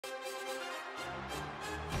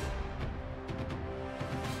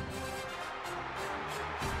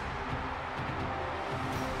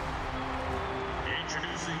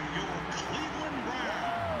Introducing your Cleveland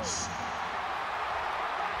Browns.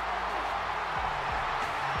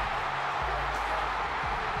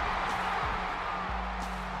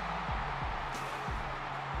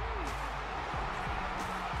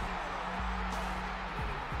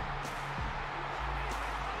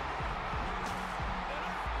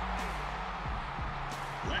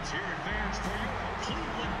 Let's hear it, fans, for your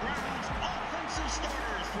Cleveland Browns offensive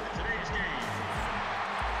starters for today's game.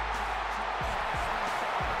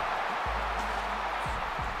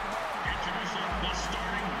 Introducing the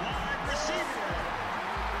starting wide receiver.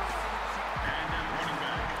 And at running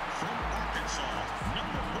back from Arkansas,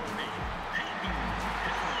 number 40, Peyton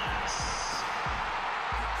Hillis.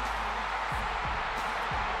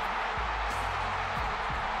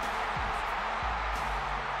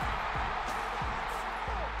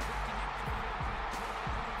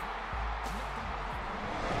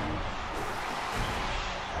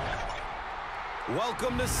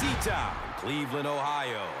 Welcome to Seatown, Cleveland,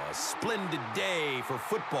 Ohio. A splendid day for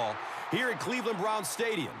football here at Cleveland Browns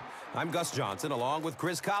Stadium. I'm Gus Johnson along with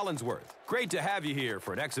Chris Collinsworth. Great to have you here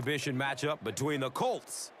for an exhibition matchup between the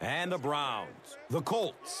Colts and the Browns. The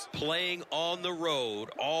Colts. Playing on the road,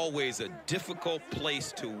 always a difficult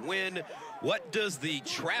place to win. What does the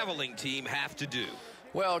traveling team have to do?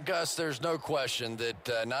 Well, Gus, there's no question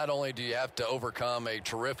that not only do you have to overcome a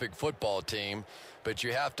terrific football team, but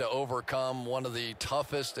you have to overcome one of the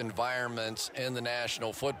toughest environments in the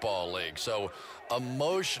National Football League. So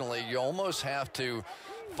emotionally, you almost have to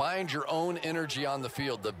find your own energy on the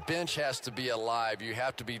field. The bench has to be alive. You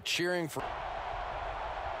have to be cheering for...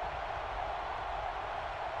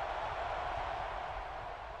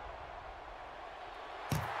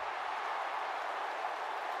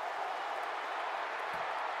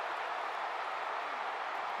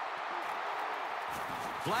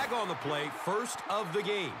 Flag on the play, first of the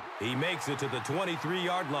game. He makes it to the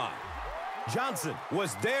 23-yard line. Johnson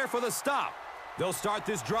was there for the stop. They'll start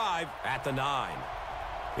this drive at the 9.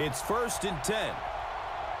 It's 1st and 10.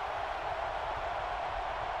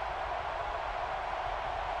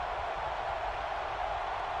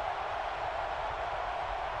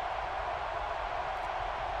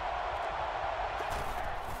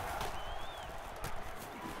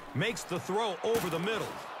 Makes the throw over the middle.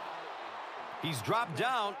 He's dropped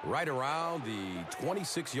down right around the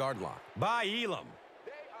 26-yard line by Elam.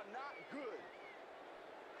 They are not good.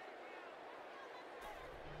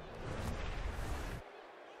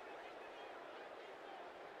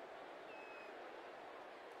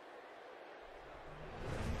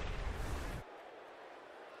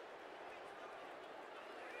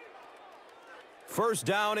 First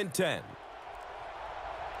down and 10.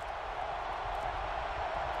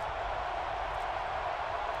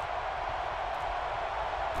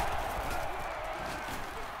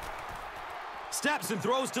 Steps and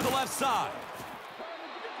throws to the left side.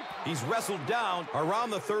 He's wrestled down around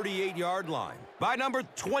the 38-yard line by number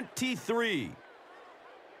 23.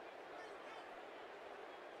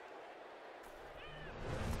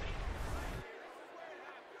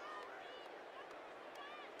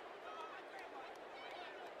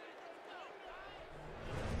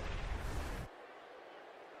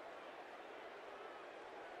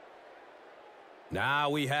 Now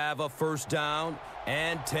we have a first down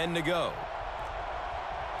and 10 to go.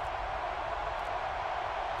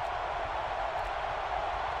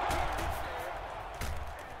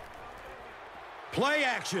 Play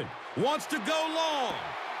action. Wants to go long.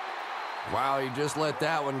 Wow, he just let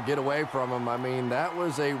that one get away from him. I mean, that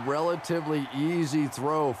was a relatively easy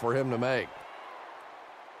throw for him to make.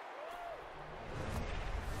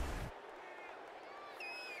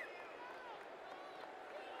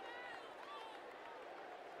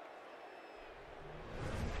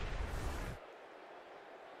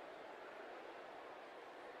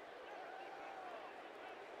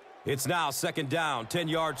 It's now 2nd down, 10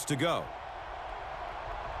 yards to go.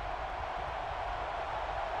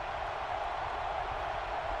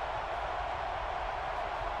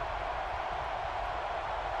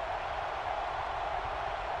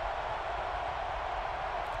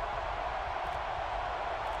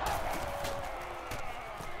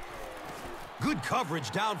 Good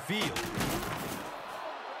coverage downfield.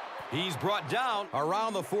 He's brought down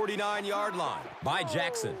around the 49-yard line by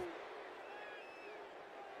Jackson.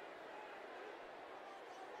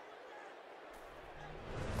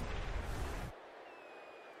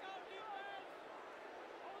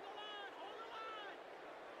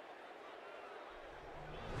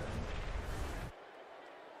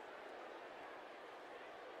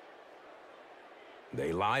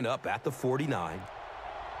 They line up at the 49.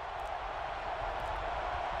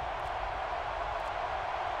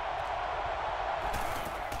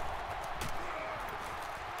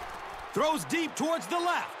 Throws deep towards the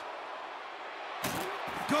left.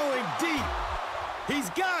 Going deep. He's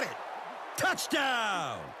got it.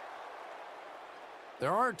 Touchdown.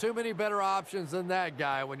 There aren't too many better options than that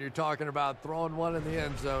guy when you're talking about throwing one in the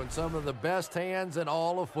end zone. Some of the best hands in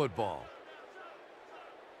all of football.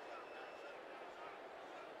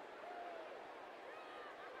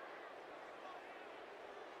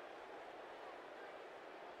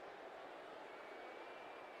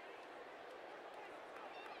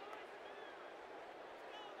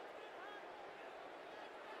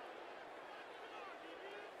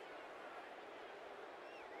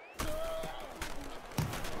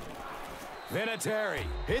 Vinatieri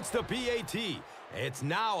hits the PAT. It's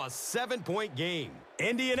now a 7-point game.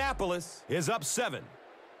 Indianapolis is up 7.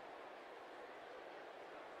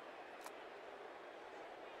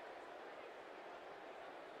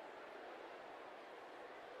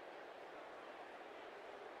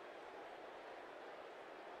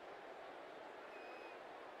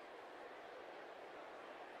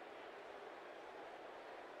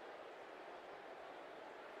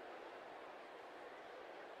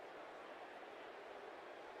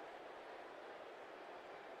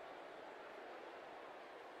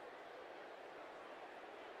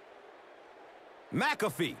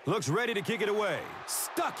 McAfee looks ready to kick it away.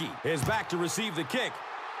 Stuckey is back to receive the kick.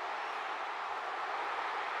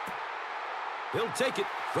 He'll take it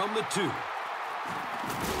from the 2.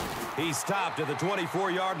 He's stopped at the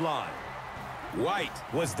 24-yard line.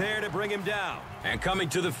 White was there to bring him down. And coming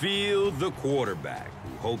to the field, the quarterback,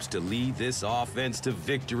 who hopes to lead this offense to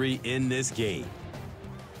victory in this game.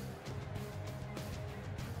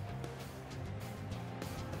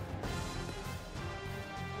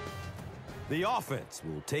 The offense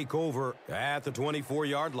will take over at the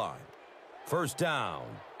 24-yard line. First down,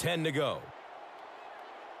 10 to go.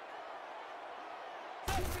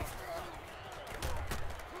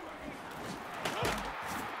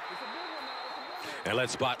 And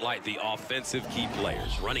let's spotlight the offensive key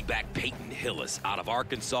players. Running back Peyton Hillis out of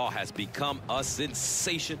Arkansas has become a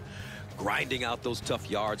sensation, grinding out those tough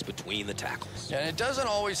yards between the tackles. And it doesn't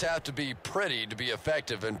always have to be pretty to be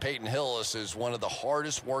effective, and Peyton Hillis is one of the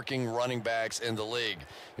hardest working running backs in the league.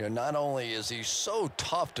 You know, not only is he so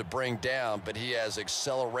tough to bring down, but he has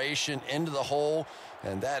acceleration into the hole,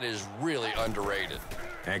 and that is really underrated.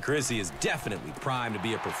 And Chrissy is definitely primed to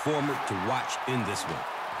be a performer to watch in this one.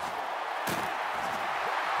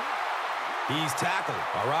 He's tackled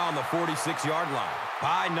around the 46-yard line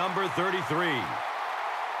by number 33.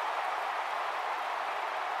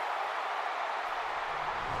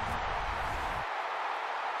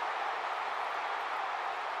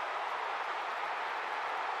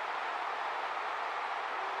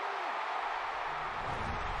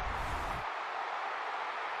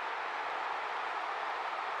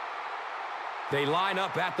 They line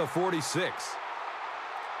up at the 46.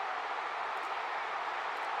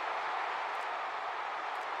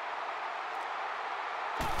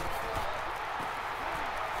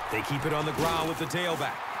 They keep it on the ground with the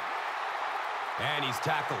tailback. And he's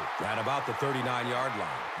tackled at about the 39-yard line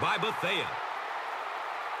by Bethea.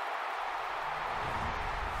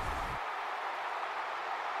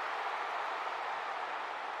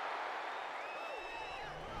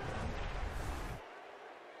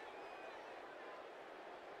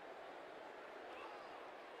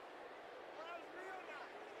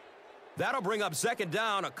 That'll bring up second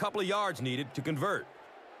down, a couple of yards needed to convert.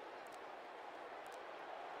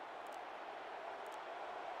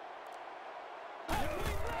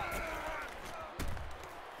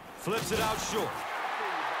 Flips it out short.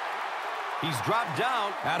 He's dropped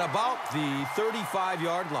down at about the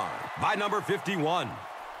 35-yard line by number 51.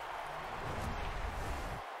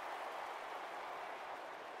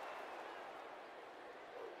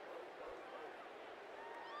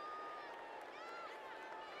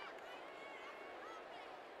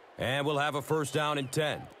 And we'll have a first down and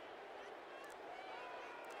 10.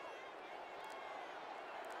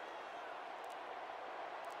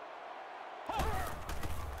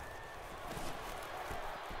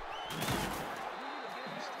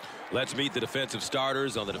 Let's meet the defensive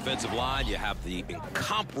starters. On the defensive line, you have the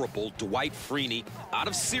incomparable Dwight Freeney out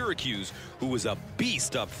of Syracuse, who is a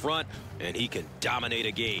beast up front, and he can dominate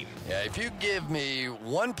a game. Yeah, if you give me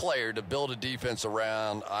one player to build a defense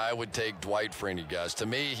around, I would take Dwight Freeney, guys. To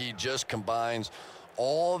me, he just combines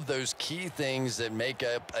all of those key things that make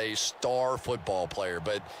up a star football player.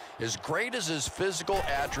 But as great as his physical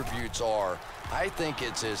attributes are, I think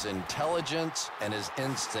it's his intelligence and his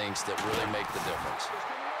instincts that really make the difference.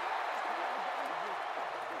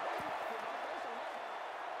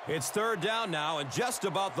 It's third down now and just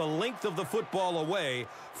about the length of the football away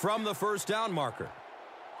from the first down marker.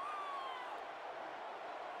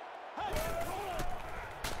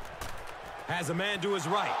 Has a man to his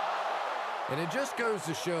right. And it just goes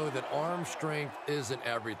to show that arm strength isn't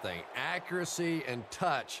everything. Accuracy and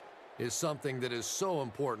touch is something that is so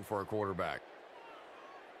important for a quarterback.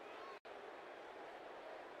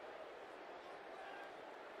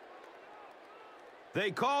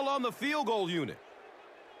 They call on the field goal unit.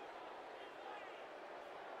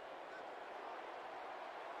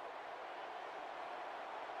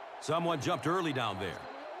 Someone jumped early down there.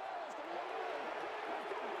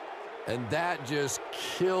 And that just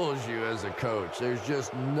kills you as a coach. There's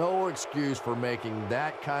just no excuse for making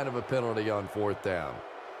that kind of a penalty on fourth down.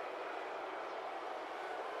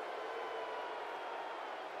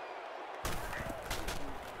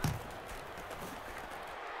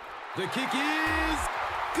 The kick is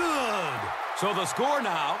good. So the score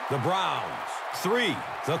now, the Browns 3,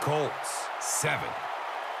 the Colts 7.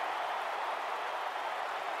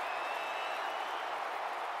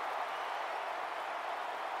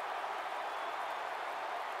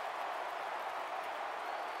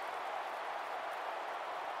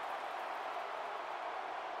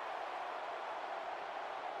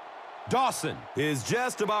 Dawson is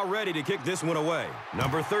just about ready to kick this one away.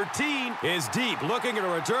 Number 13 is deep, looking to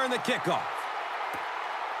return the kickoff.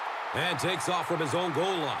 And takes off from his own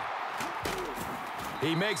goal line.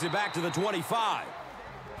 He makes it back to the 25.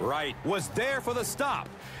 Wright was there for the stop.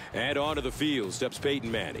 And onto the field steps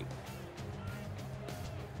Peyton Manning.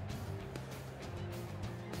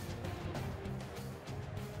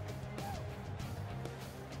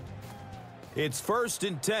 It's 1st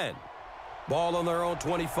and 10. Ball on their own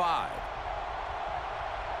 25.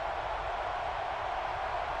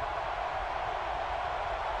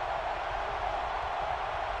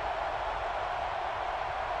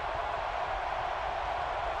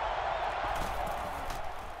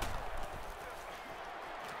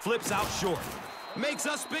 Flips out short. Makes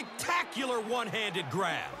a spectacular one-handed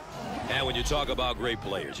grab. And when you talk about great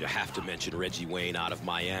players, you have to mention Reggie Wayne out of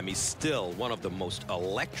Miami. Still one of the most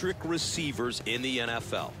electric receivers in the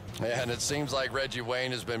NFL. And it seems like Reggie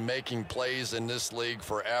Wayne has been making plays in this league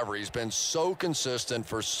forever. He's been so consistent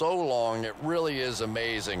for so long. It really is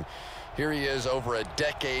amazing. Here he is over a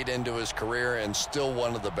decade into his career and still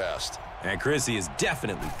one of the best. And Chrissy is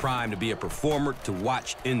definitely primed to be a performer to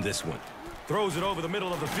watch in this one. Throws it over the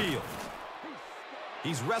middle of the field.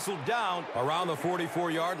 He's wrestled down around the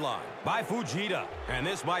 44-yard line by Fujita. And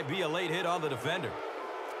this might be a late hit on the defender.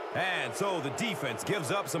 And so the defense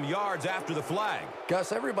gives up some yards after the flag.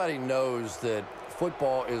 Gus, everybody knows that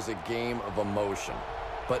football is a game of emotion.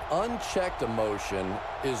 But unchecked emotion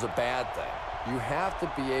is a bad thing. You have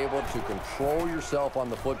to be able to control yourself on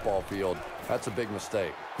the football field. That's a big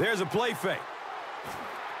mistake. There's a play fake.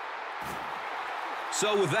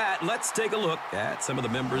 So with that, let's take a look at some of the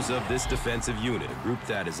members of this defensive unit, a group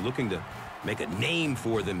that is looking to make a name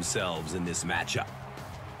for themselves in this matchup.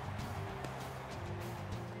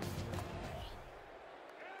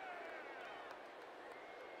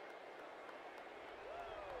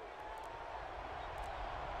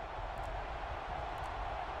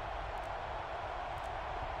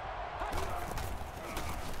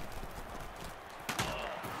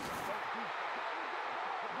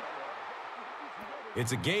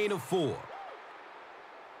 It's a gain of 4.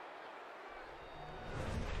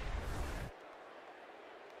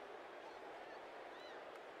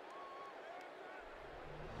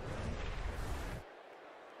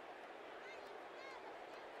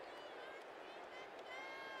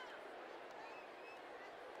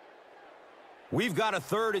 We've got a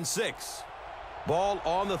 3rd and 6. Ball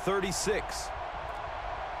on the 36.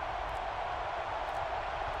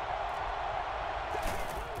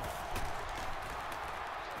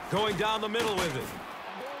 Going down the middle with it.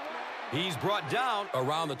 He's brought down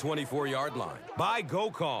around the 24-yard line by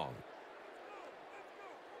Gokong.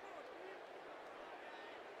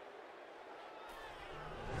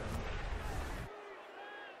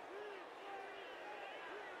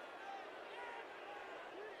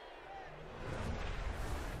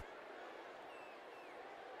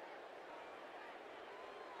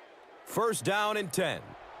 First down and 10.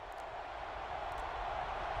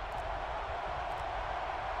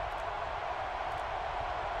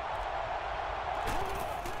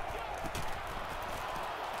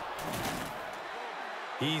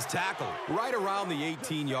 He's tackled right around the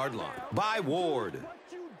 18-yard line by Ward.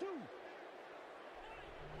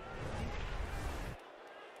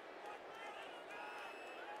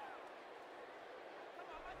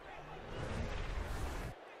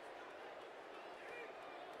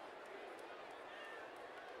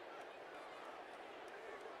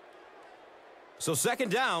 So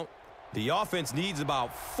second down, the offense needs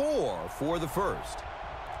about 4 for the first.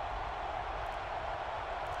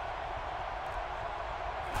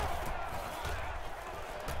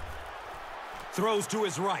 Throws to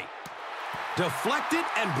his right. Deflected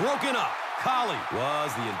and broken up. Collie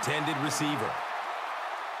was the intended receiver.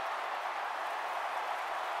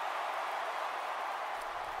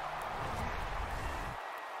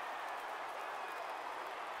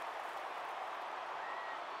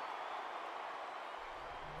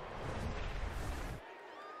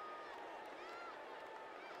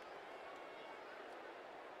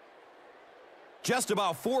 Just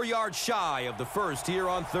about 4 yards shy of the first here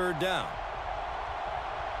on third down.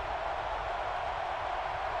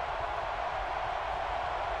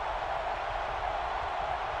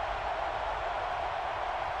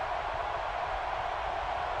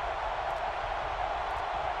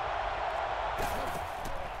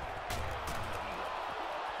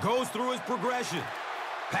 Goes through his progression.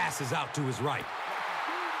 Passes out to his right.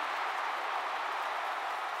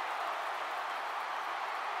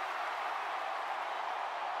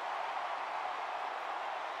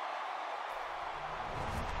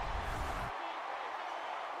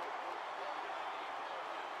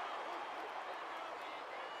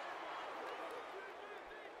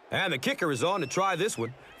 And the kicker is on to try this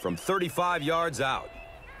one from 35 yards out.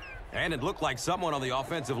 And it looked like someone on the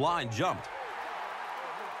offensive line jumped.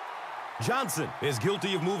 Johnson is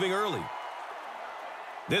guilty of moving early.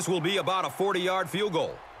 This will be about a 40-yard field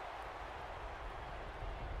goal.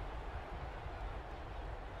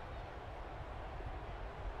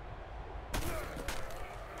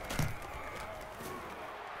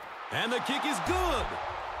 And the kick is good.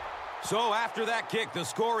 So after that kick, the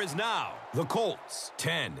score is now the Colts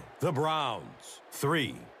 10, the Browns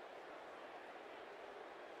 3.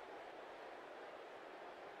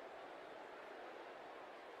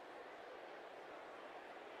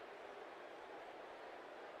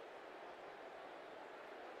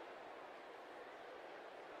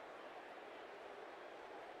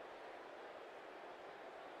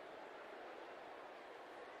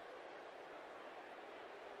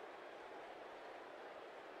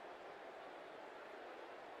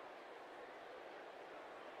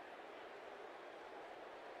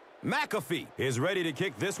 McAfee is ready to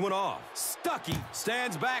kick this one off. Stuckey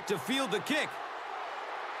stands back to field the kick.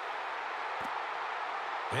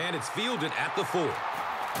 And it's fielded at the 4.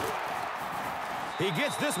 He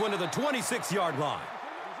gets this one to the 26-yard line.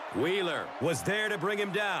 Wheeler was there to bring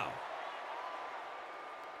him down.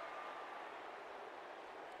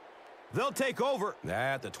 They'll take over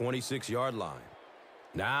at the 26-yard line.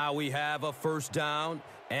 Now we have a first down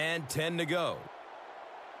and 10 to go.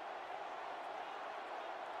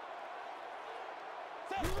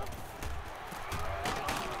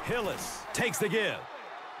 Hillis takes the give.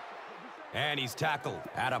 And he's tackled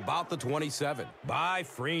at about the 27 by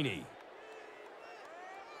Freeney.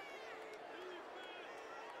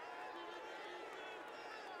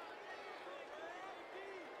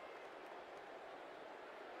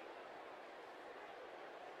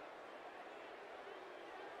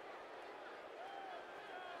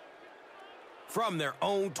 From their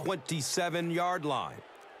own 27-yard line.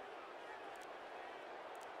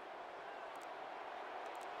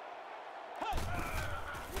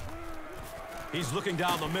 He's looking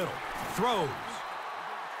down the middle. Throws.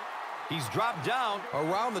 He's dropped down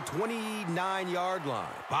around the 29-yard line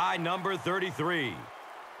by number 33.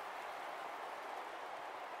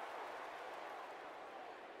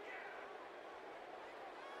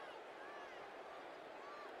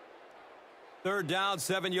 Third down,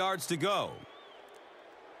 7 yards to go.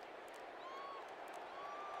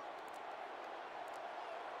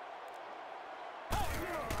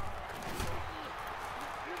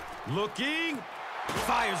 Looking,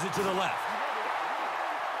 fires it to the left.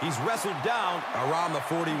 He's wrestled down around the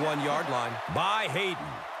 41-yard line by Hayden.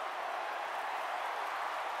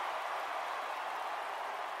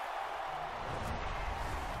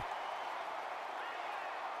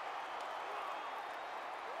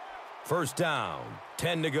 First down,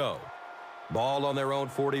 10 to go. Ball on their own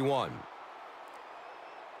 41.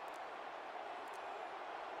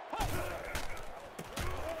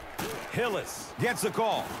 Hillis gets the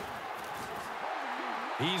call.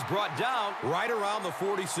 He's brought down right around the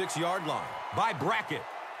 46-yard line by Brackett.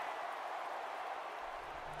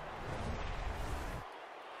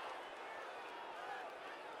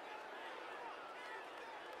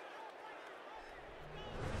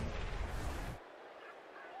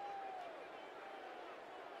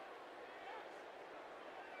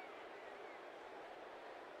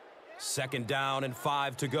 2nd down and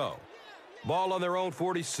 5 to go. Ball on their own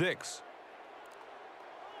 46.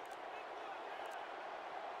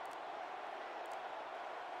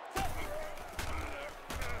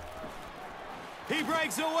 He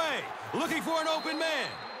breaks away, looking for an open man.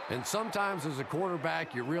 And sometimes as a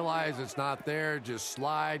quarterback, you realize it's not there. Just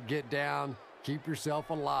slide, get down, keep yourself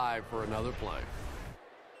alive for another play.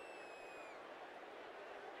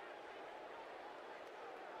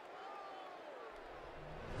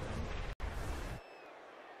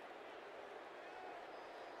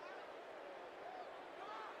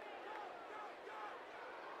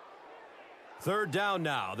 Third down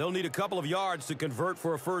now. They'll need a couple of yards to convert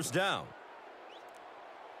for a first down.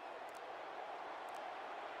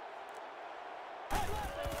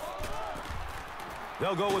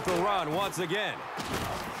 They'll go with the run once again.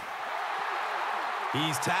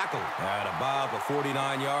 He's tackled at about the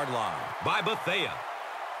 49-yard line by Bethea.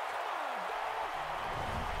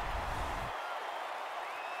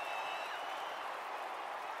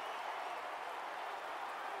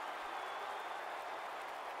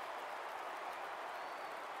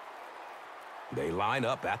 They line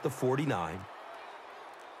up at the 49.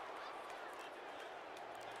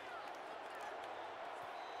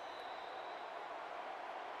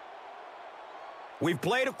 We've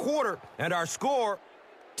played a quarter, and our score,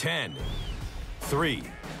 10-3.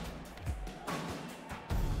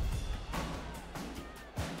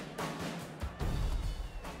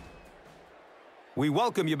 We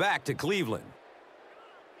welcome you back to Cleveland.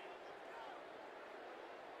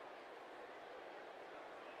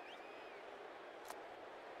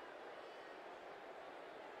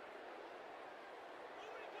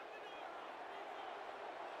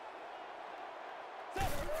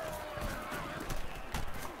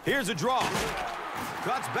 Here's a draw.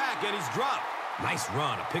 Cuts back, and he's dropped. Nice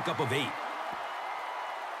run, a pickup of 8.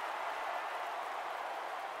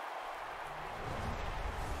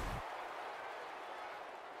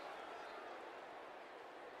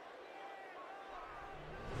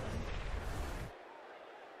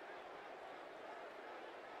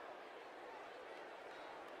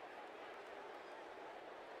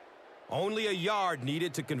 Only a yard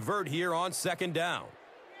needed to convert here on 2nd down.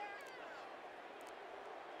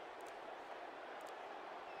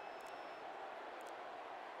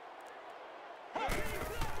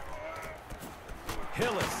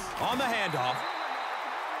 Hillis on the handoff.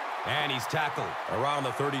 And he's tackled around the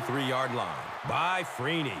 33-yard line by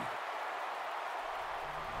Freeney.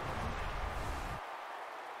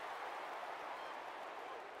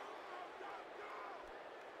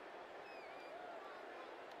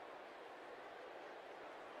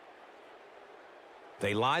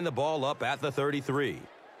 They line the ball up at the 33.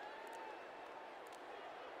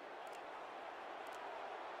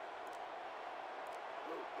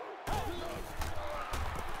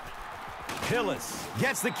 Hillis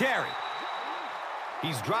gets the carry.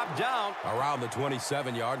 He's dropped down around the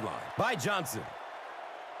 27-yard line by Johnson.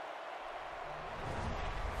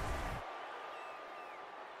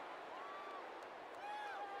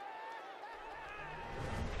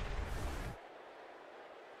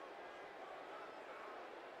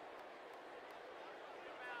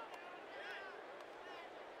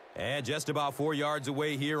 And just about 4 yards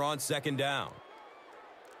away here on 2nd down.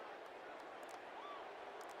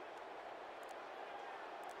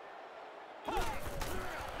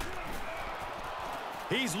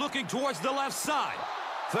 He's looking towards the left side.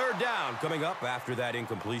 3rd down coming up after that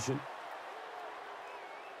incompletion.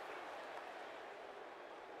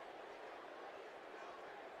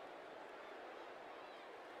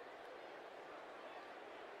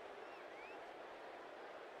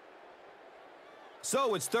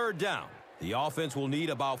 So it's 3rd down. The offense will need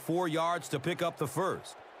about 4 yards to pick up the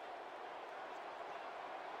first.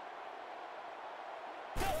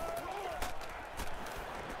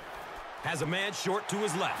 Has a man short to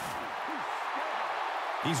his left.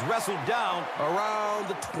 He's wrestled down around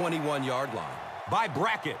the 21-yard line by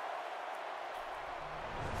Brackett.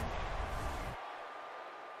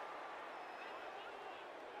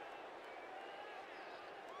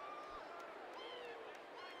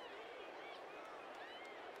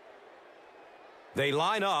 They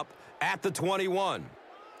line up at the 21.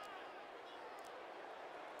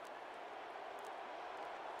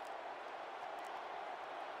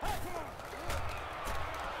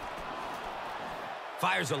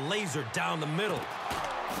 Fires a laser down the middle.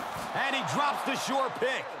 And he drops the short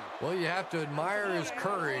pick. Well, you have to admire his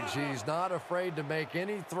courage. He's not afraid to make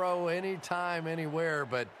any throw, anytime, anywhere,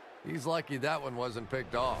 but he's lucky that one wasn't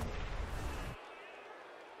picked off.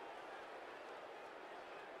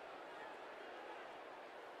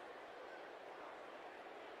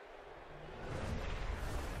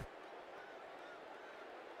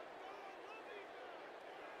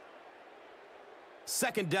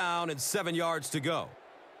 2nd down and 7 yards to go.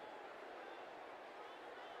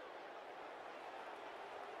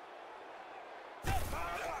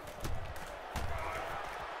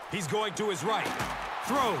 He's going to his right.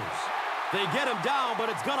 Throws. They get him down, but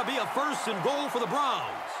it's going to be a 1st and goal for the Browns.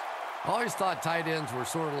 I always thought tight ends were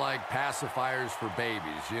sort of like pacifiers for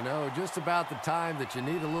babies. You know, just about the time that you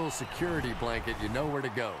need a little security blanket, you know where to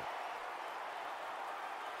go.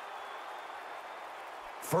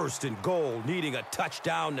 1st and goal, needing a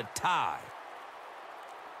touchdown to tie.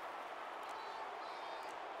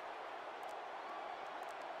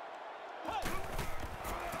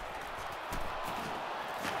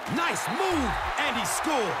 Nice move, and he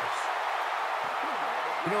scores.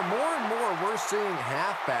 You know, more and more we're seeing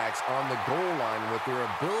halfbacks on the goal line with their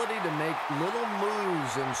ability to make little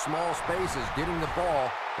moves in small spaces, getting the ball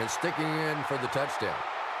and sticking in for the touchdown.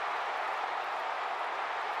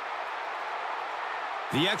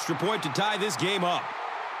 The extra point to tie this game up.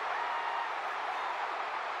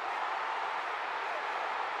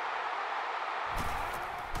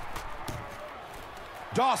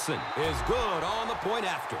 Dawson is good on the point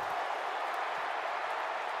after.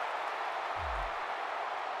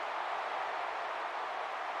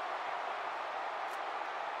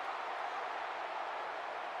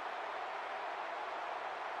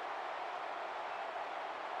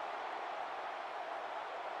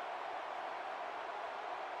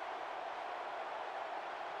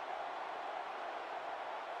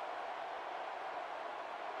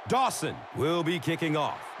 Dawson will be kicking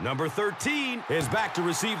off. Number 13 is back to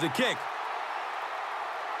receive the kick.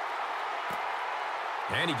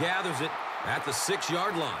 And he gathers it at the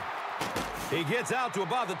 6-yard line. He gets out to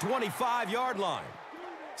about the 25-yard line.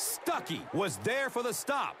 Stuckey was there for the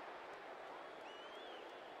stop.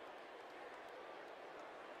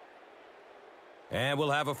 And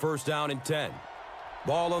we'll have a 1st down and 10.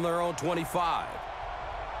 Ball on their own 25.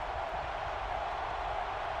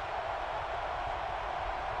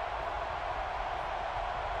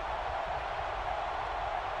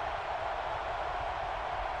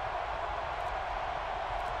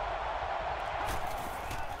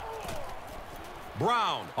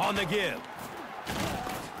 Brown on the give.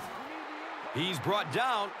 He's brought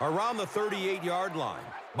down around the 38-yard line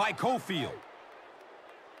by Cofield.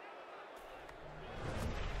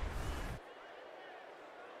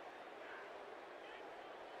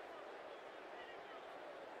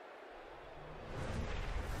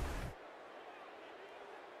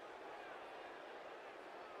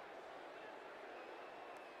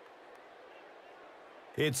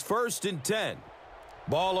 It's 1st and 10.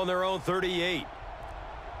 Ball on their own 38.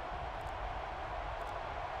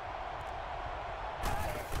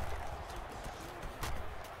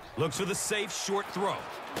 Looks for the safe short throw.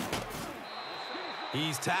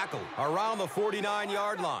 He's tackled around the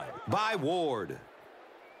 49-yard line by Ward.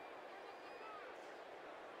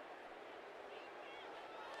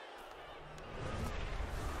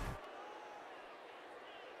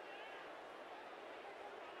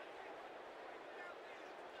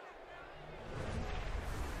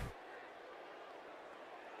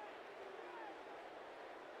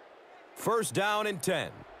 First down and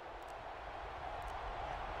 10.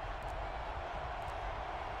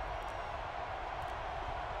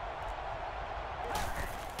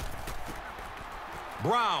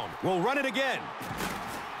 Brown will run it again.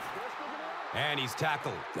 And he's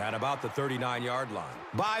tackled at about the 39-yard line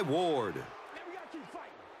by Ward.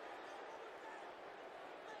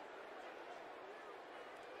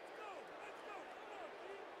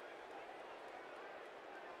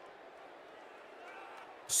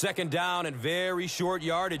 Second down and very short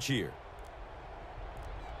yardage here.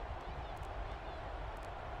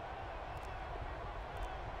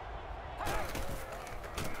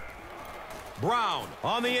 Brown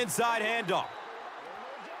on the inside handoff.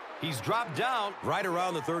 He's dropped down right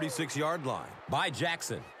around the 36-yard line by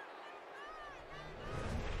Jackson.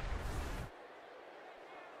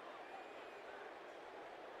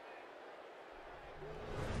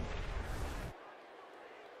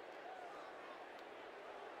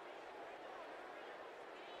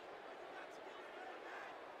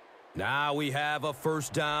 Now we have a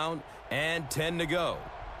first down and 10 to go.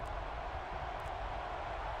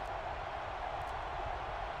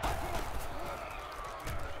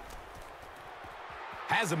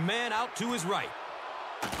 Has a man out to his right.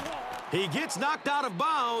 He gets knocked out of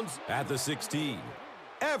bounds at the 16.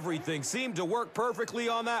 Everything seemed to work perfectly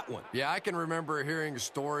on that one. Yeah, I can remember hearing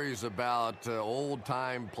stories about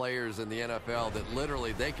old-time players in the NFL that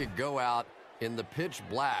literally they could go out in the pitch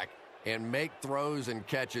black and make throws and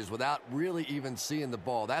catches without really even seeing the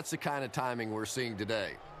ball. That's the kind of timing we're seeing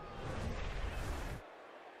today.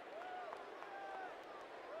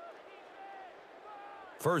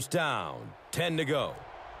 First down, 10 to go.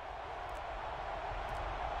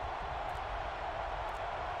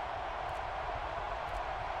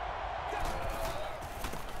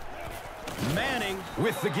 Manning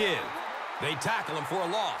with the give. They tackle him for a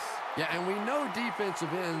loss. Yeah, and we know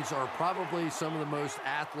defensive ends are probably some of the most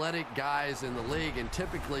athletic guys in the league, and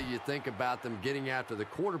typically you think about them getting after the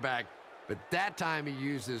quarterback, but that time he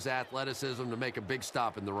used his athleticism to make a big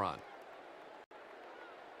stop in the run.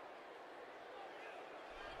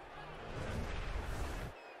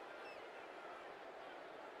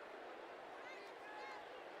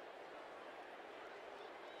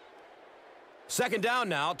 Second down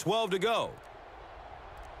now, 12 to go.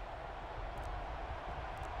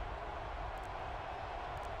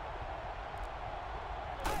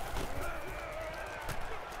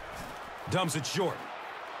 Dumps it short.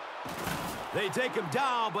 They take him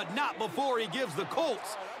down, but not before he gives the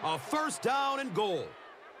Colts a first down and goal.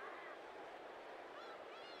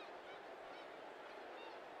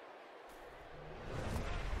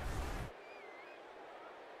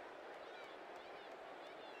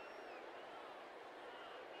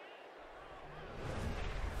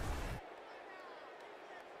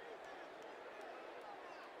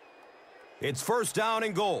 It's first down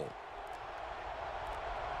and goal.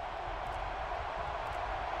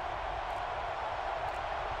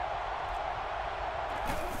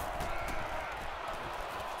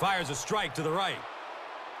 Fires a strike to the right.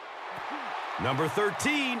 Number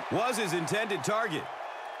 13 was his intended target.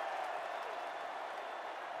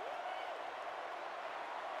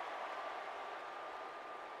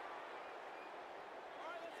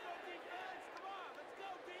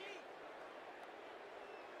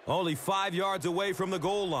 Only 5 yards away from the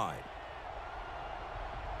goal line.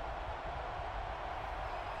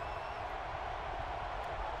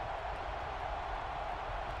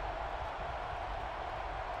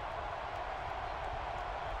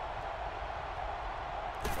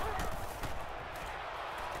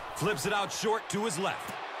 Flips it out short to his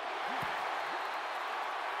left.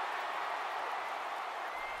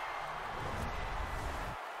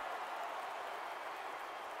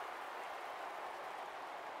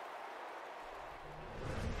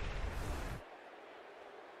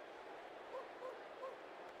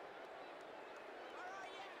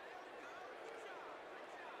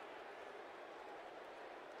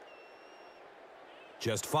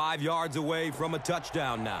 Just 5 yards away from a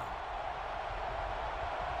touchdown now.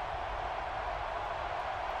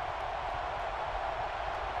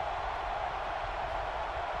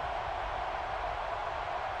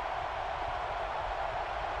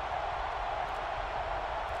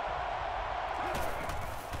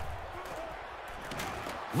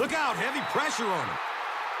 Look out, heavy pressure on him.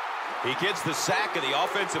 He gets the sack, and the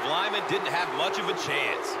offensive lineman didn't have much of a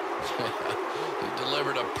chance. He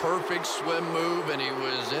delivered a perfect swim move, and he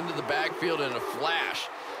was into the backfield in a flash.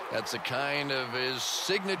 That's a kind of his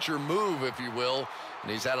signature move, if you will,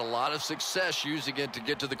 and he's had a lot of success using it to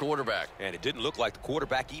get to the quarterback. And it didn't look like the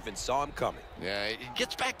quarterback even saw him coming. Yeah, he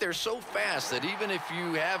gets back there so fast that even if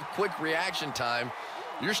you have quick reaction time,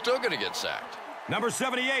 you're still going to get sacked. Number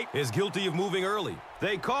 78 is guilty of moving early.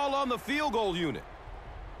 They call on the field goal unit.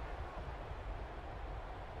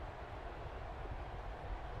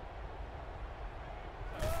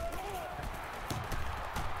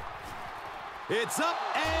 It's up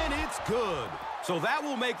and it's good. So that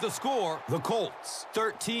will make the score the Colts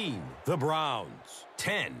 13, the Browns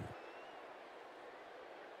 10.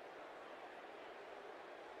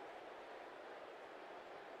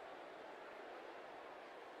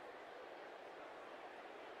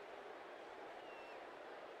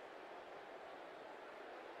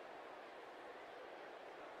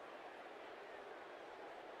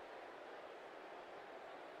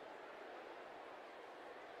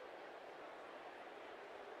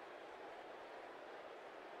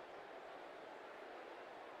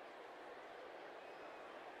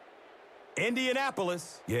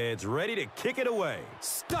 Indianapolis gets ready to kick it away.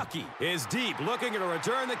 Stuckey is deep, looking to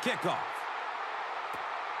return the kickoff.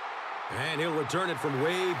 And he'll return it from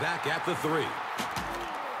way back at the 3.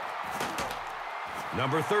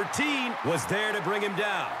 Number 13 was there to bring him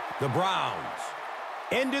down. The Browns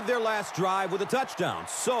ended their last drive with a touchdown,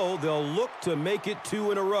 so they'll look to make it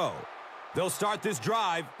 2 in a row. They'll start this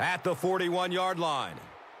drive at the 41-yard line.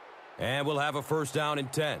 And we'll have a first down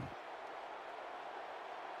and 10.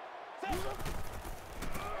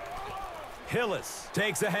 Hillis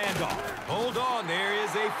takes a handoff. Hold on, there is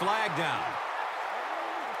a flag down.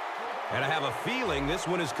 And I have a feeling this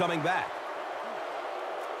one is coming back.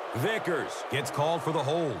 Vickers gets called for the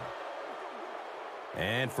hold.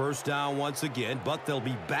 And first down once again, but they'll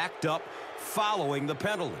be backed up following the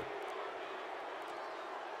penalty.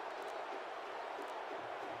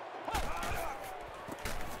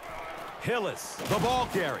 Hillis, the ball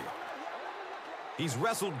carrier. He's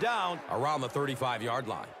wrestled down around the 35-yard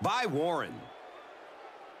line by Warren.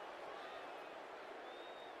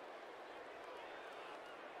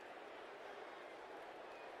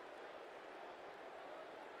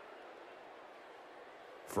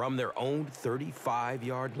 From their own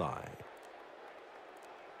 35-yard line.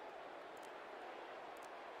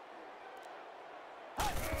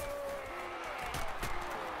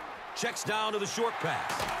 Checks down to the short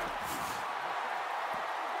pass.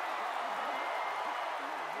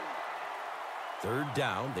 Third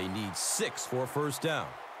down, they need 6 for a first down.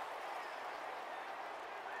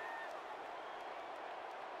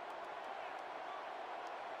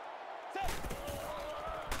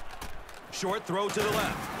 Short throw to the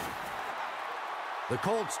left. The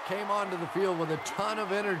Colts came onto the field with a ton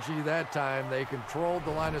of energy that time. They controlled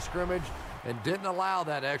the line of scrimmage and didn't allow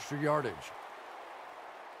that extra yardage.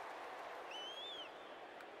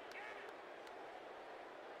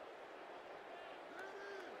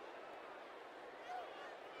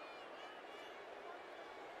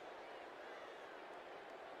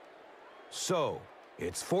 So,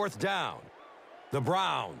 it's fourth down. The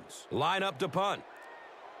Browns line up to punt.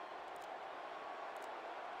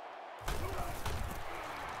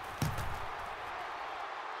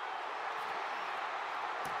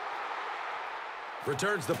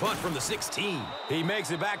 Returns the punt from the 16. He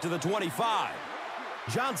makes it back to the 25.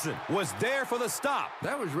 Johnson was there for the stop.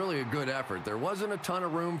 That was really a good effort. There wasn't a ton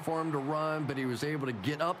of room for him to run, but he was able to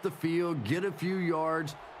get up the field, get a few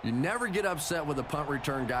yards. You never get upset with a punt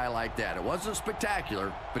return guy like that. It wasn't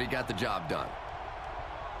spectacular, but he got the job done.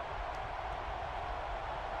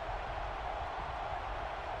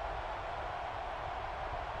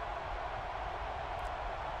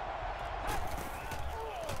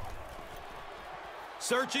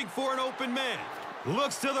 Searching for an open man.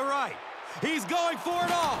 Looks to the right. He's going for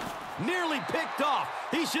it all. Nearly picked off.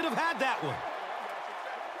 He should have had that one.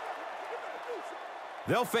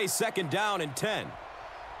 They'll face second down and 10.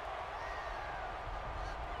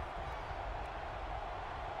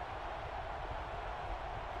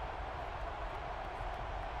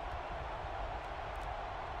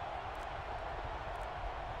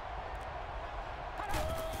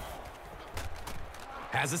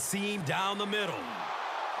 Has a seam down the middle.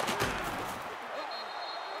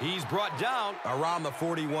 He's brought down around the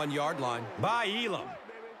 41-yard line by Elam.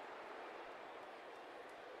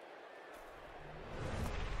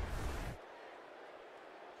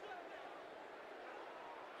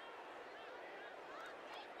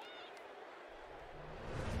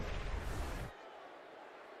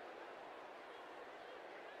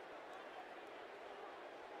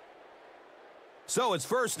 So it's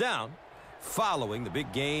first down, following the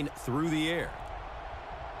big gain through the air.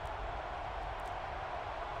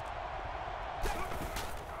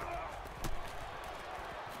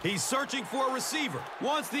 He's searching for a receiver.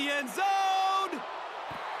 Wants the end zone.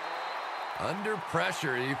 Under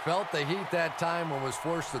pressure, he felt the heat that time and was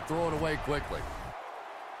forced to throw it away quickly.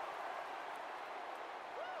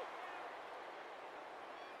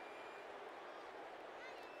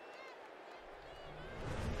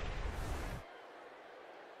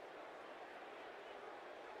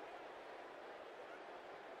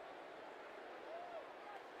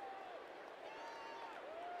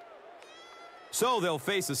 So they'll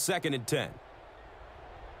face a second and 10.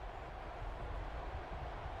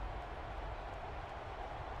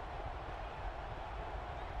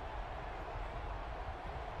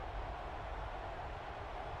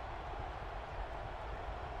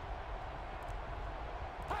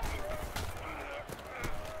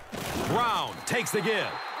 Brown takes the give.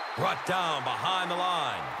 Brought down behind the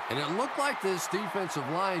line. And it looked like this defensive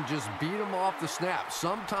line just beat him off the snap.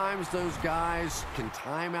 Sometimes those guys can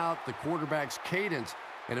time out the quarterback's cadence.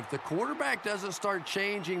 And if the quarterback doesn't start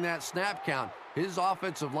changing that snap count, his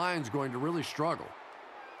offensive line is going to really struggle.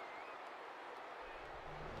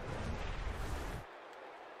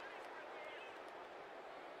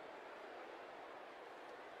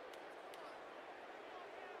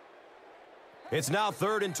 It's now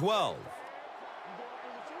 3rd and 12.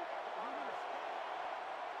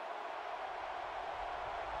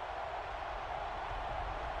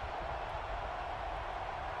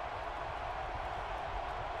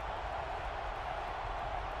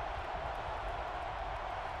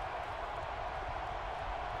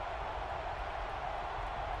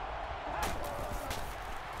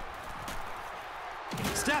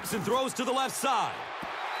 Steps and throws to the left side.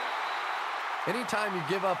 Anytime you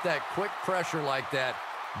give up that quick pressure like that,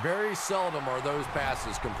 very seldom are those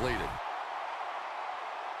passes completed.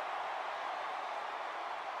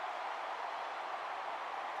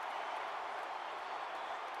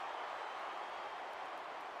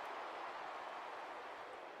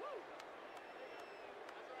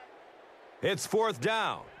 It's fourth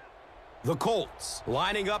down. The Colts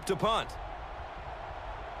lining up to punt.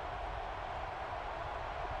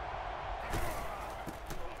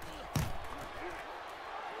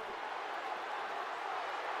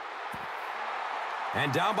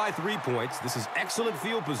 And down by 3 points, this is excellent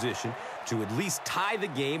field position to at least tie the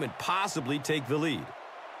game and possibly take the lead.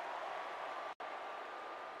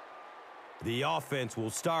 The offense will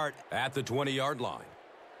start at the 20-yard line.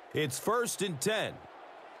 It's 1st and 10.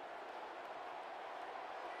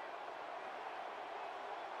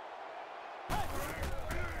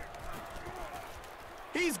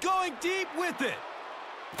 He's going deep with it.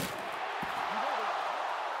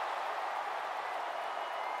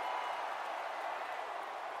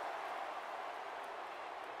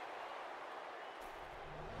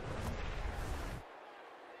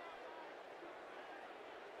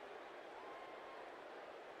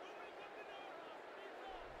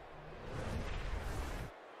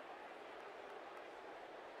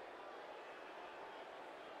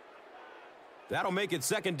 That'll make it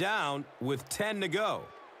 2nd down with 10 to go.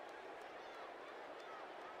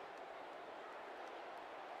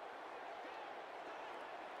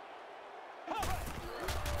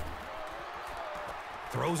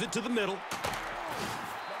 Throws it to the middle.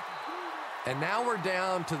 And now we're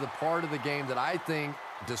down to the part of the game that I think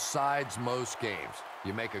decides most games.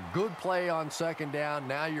 You make a good play on 2nd down.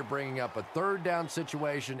 Now you're bringing up a 3rd down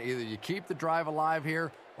situation. Either you keep the drive alive here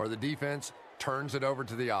or the defense turns it over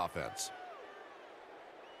to the offense.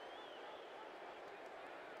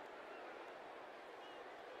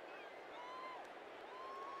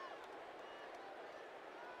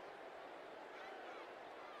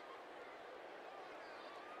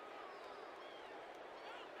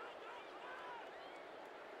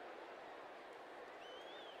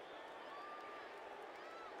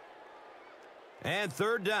 And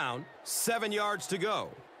 3rd down, 7 yards to go.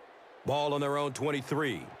 Ball on their own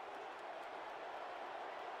 23.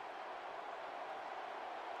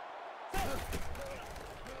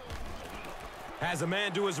 Has a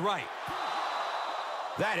man to his right.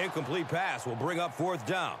 That incomplete pass will bring up 4th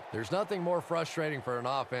down. There's nothing more frustrating for an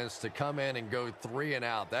offense to come in and go 3 and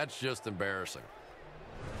out. That's just embarrassing.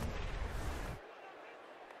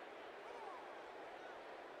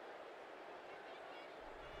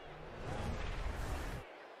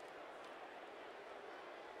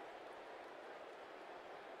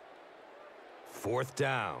 Fourth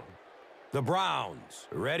down. The Browns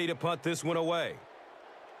ready to punt this one away.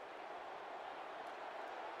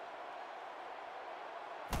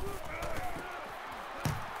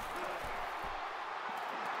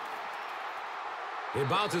 It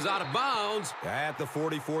bounces out of bounds at the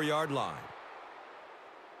 44-yard line.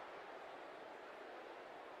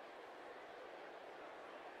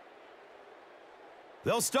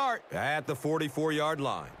 They'll start at the 44-yard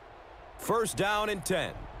line. 1st down and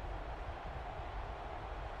 10.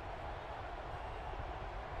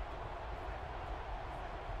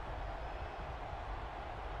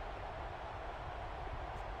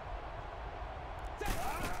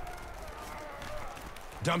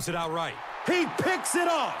 Dumps it out right. He picks it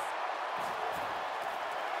off.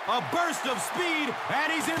 A burst of speed,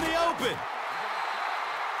 and he's in the open.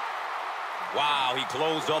 Wow, he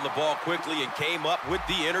closed on the ball quickly and came up with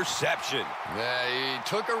the interception. Yeah, he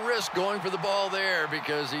took a risk going for the ball there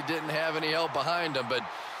because he didn't have any help behind him. But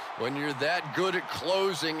when you're that good at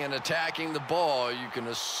closing and attacking the ball, you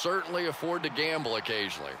can certainly afford to gamble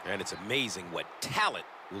occasionally. And it's amazing what talent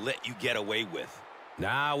will let you get away with.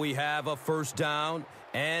 Now we have a 1st down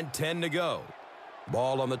and 10 to go.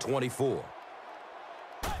 Ball on the 24.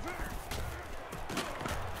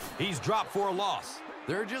 He's dropped for a loss.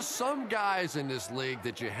 There are just some guys in this league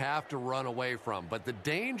that you have to run away from. But the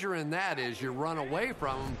danger in that is you run away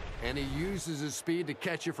from him, and he uses his speed to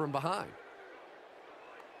catch you from behind.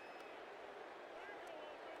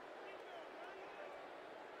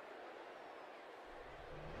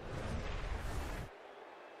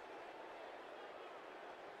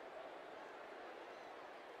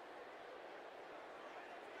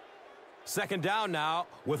 Second down now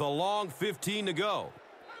with a long 15 to go.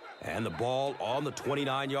 And the ball on the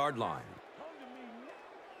 29-yard line.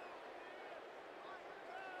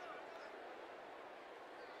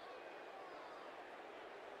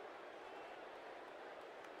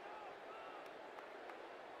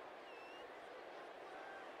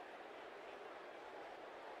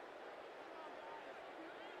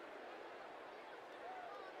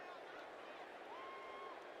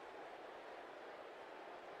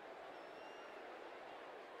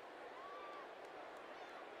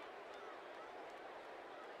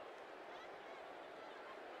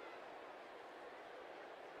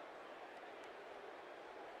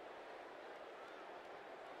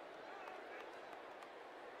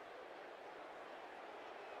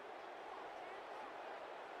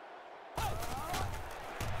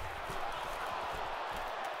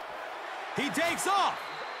 He takes off.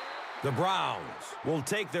 The Browns will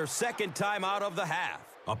take their second time out of the half.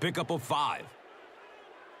 A pickup of 5.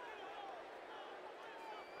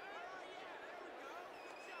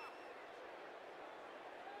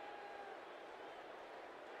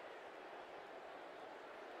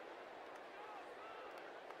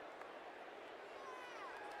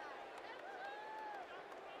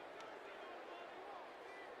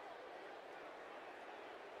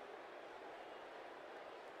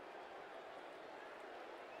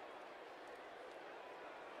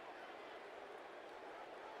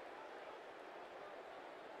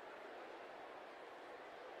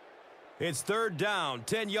 It's third down,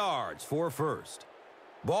 10 yards for first.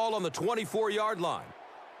 Ball on the 24-yard line.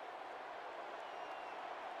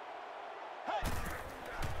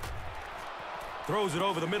 Throws it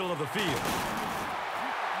over the middle of the field.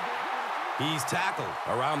 He's tackled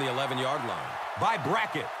around the 11-yard line by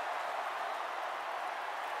Brackett.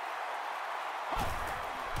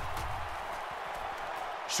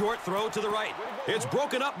 Short throw to the right. It's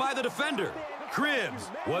broken up by the defender.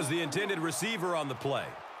 Cribbs was the intended receiver on the play.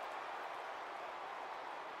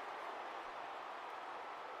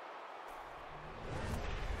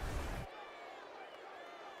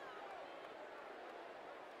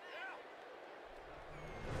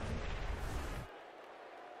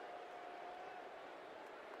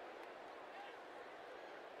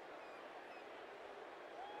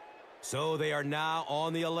 So they are now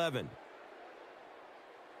on the 11.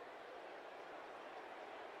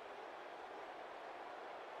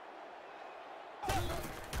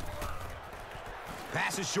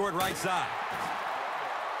 Pass is short right side.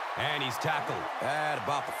 And he's tackled at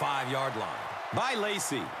about the 5-yard line by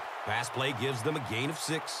Lacey. Pass play gives them a gain of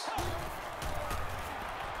 6.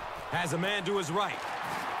 Has a man to his right.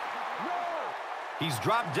 He's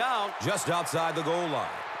dropped down just outside the goal line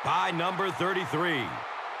by number 33.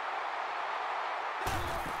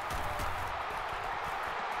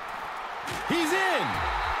 He's in!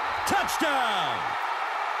 Touchdown!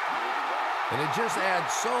 And it just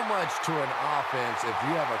adds so much to an offense if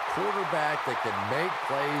you have a quarterback that can make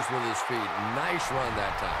plays with his feet. Nice run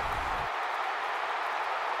that time.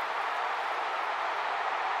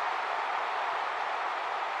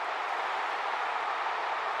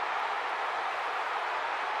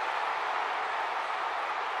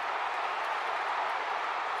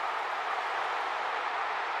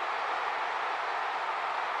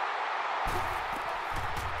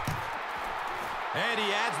 And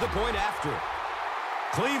he adds the point after.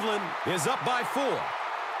 Cleveland is up by 4.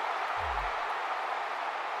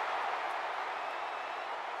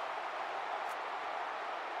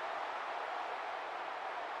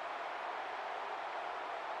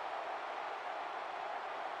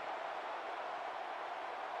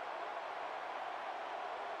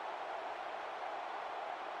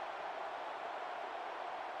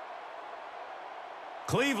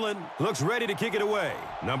 Cleveland looks ready to kick it away.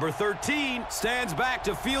 Number 13 stands back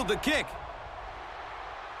to field the kick.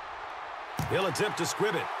 He'll attempt to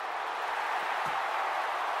scrib it.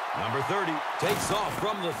 Number 30 takes off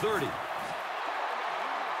from the 30.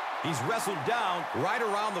 He's wrestled down right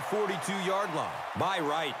around the 42-yard line by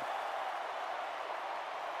Wright.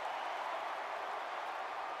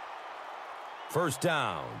 First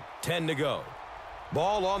down, 10 to go.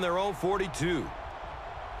 Ball on their own 42.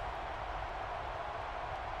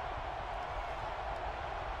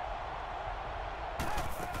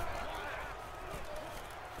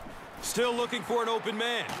 Still looking for an open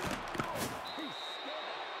man.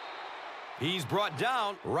 He's brought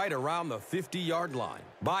down right around the 50-yard line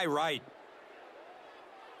by Wright.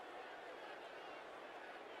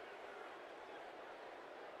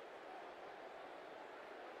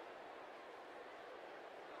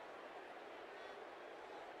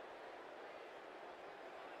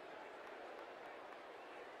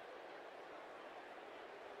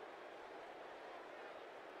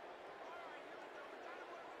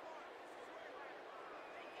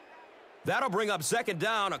 That'll bring up second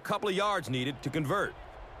down, a couple of yards needed to convert.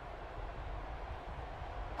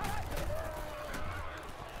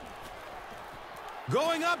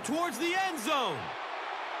 Going up towards the end zone.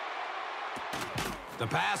 The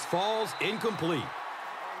pass falls incomplete.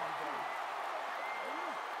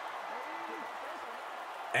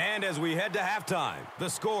 And as we head to halftime, the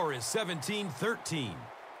score is 17-13.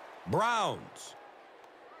 Browns.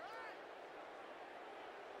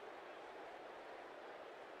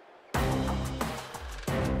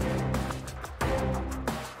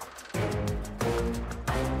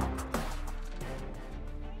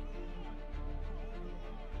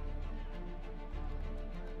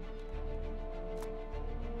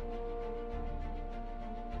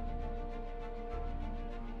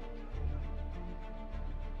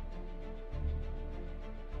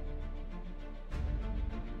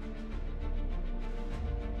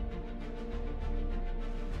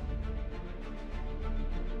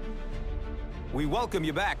 We welcome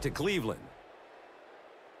you back to Cleveland.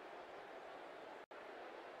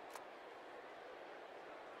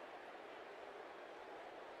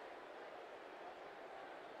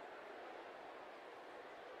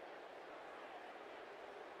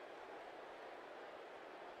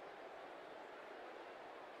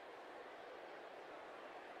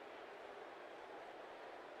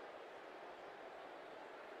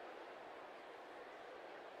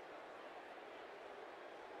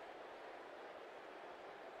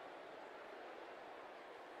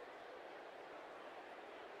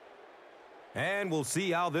 And we'll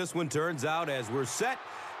see how this one turns out as we're set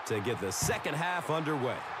to get the second half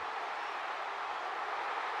underway.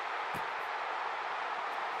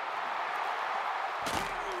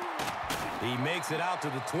 He makes it out to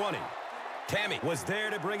the 20. Tammy was there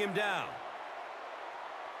to bring him down.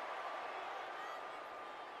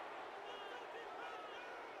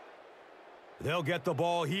 They'll get the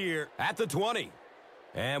ball here at the 20.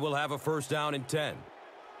 And we'll have a first down and 10.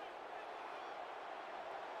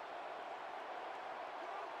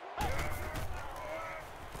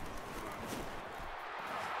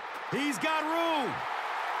 He's got room.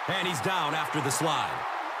 And he's down after the slide.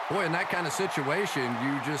 Boy, in that kind of situation,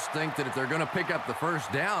 you just think that if they're going to pick up the first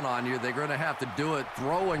down on you, they're going to have to do it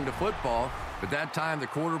throwing the football. But that time, the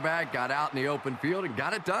quarterback got out in the open field and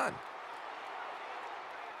got it done.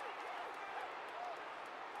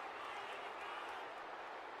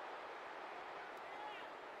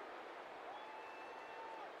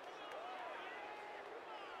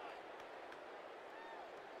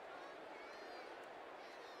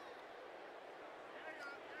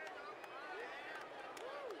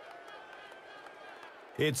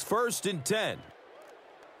 It's 1st and 10.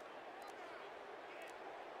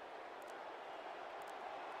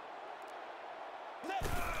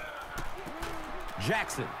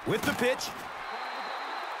 Jackson with the pitch.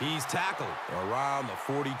 He's tackled around the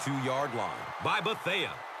 42-yard line by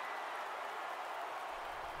Bethea.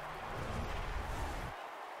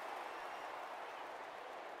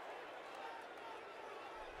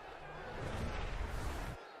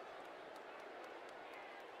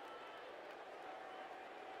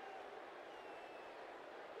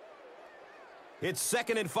 It's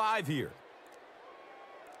 2nd and 5 here.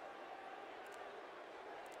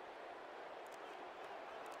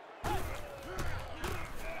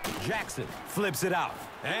 Jackson flips it out,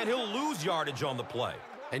 and he'll lose yardage on the play.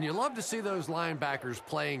 And you love to see those linebackers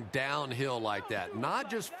playing downhill like that, not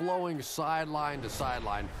just flowing sideline to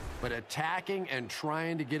sideline, but attacking and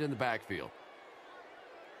trying to get in the backfield.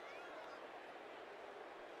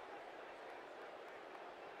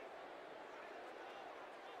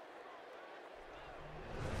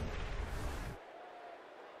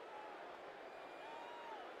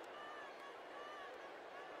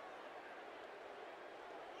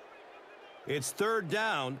 It's 3rd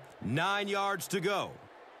down, 9 yards to go.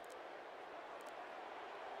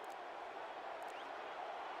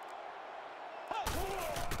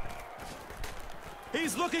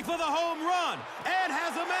 He's looking for the home run and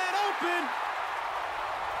has a man open.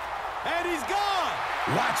 And he's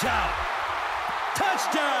gone. Watch out.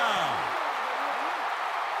 Touchdown.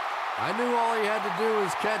 I knew all he had to do was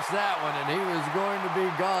catch that one, and he was going to be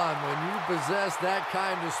gone. When you possess that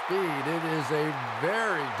kind of speed, it is a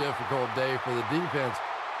very difficult day for the defense.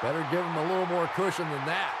 Better give him a little more cushion than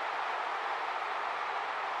that.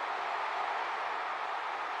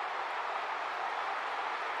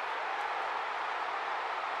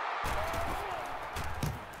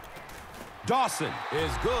 Dawson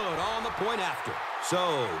is good on the point after.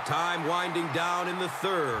 So, time winding down in the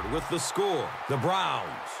 3rd with the score. The Browns,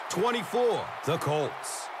 24. The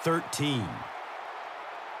Colts, 13.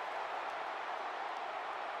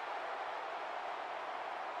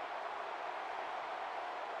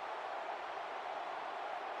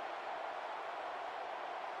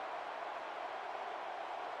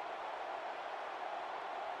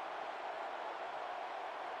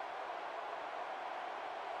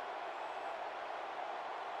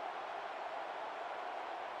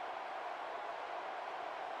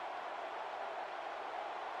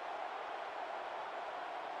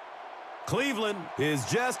 Cleveland is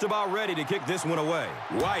just about ready to kick this one away.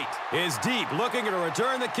 White is deep, looking to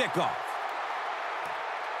return the kickoff.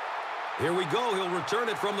 Here we go. He'll return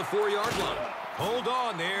it from the 4-yard line. Hold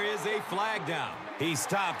on. There is a flag down. He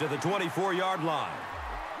stopped at the 24-yard line.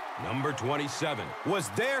 Number 27 was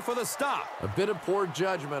there for the stop. A bit of poor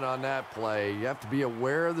judgment on that play. You have to be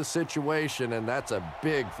aware of the situation, and that's a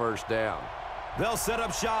big first down. They'll set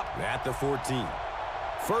up shop at the 14.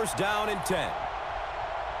 1st down and 10.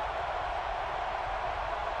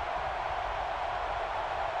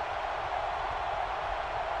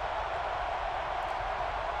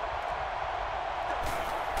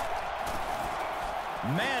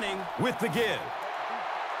 Manning with the give.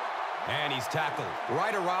 And he's tackled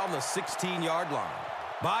right around the 16-yard line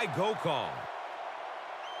by Gokong.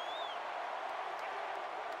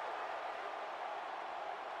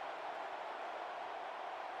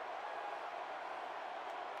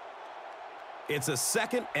 It's a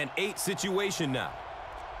 2nd and 8 situation now.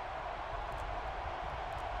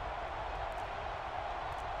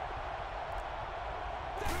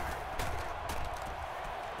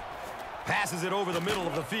 Passes it over the middle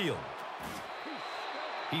of the field.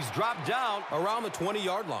 He's dropped down around the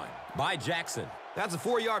 20-yard line by Jackson. That's a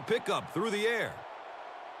 4-yard pickup through the air.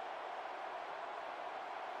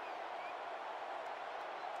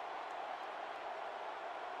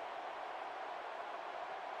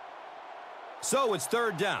 So it's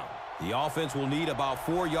 3rd down. The offense will need about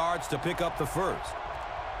 4 yards to pick up the first.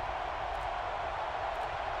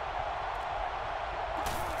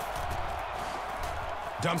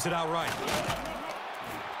 Dumps it out right.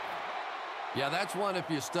 Yeah, that's one, if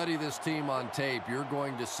you study this team on tape, you're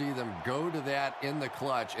going to see them go to that in the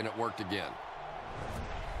clutch, and it worked again.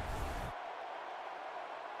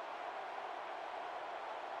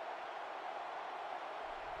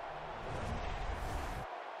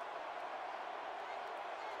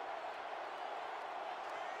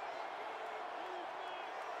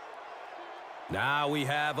 Now we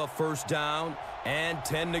have a 1st down and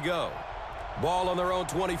 10 to go. Ball on their own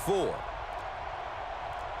 24.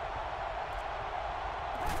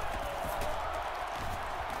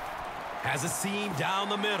 Has a seam down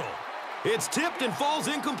the middle. It's tipped and falls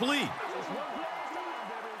incomplete.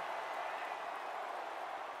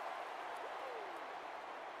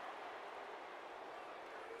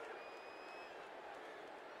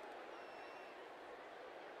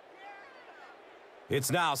 It's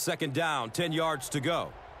now 2nd down, 10 yards to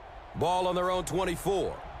go. Ball on their own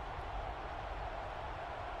 24.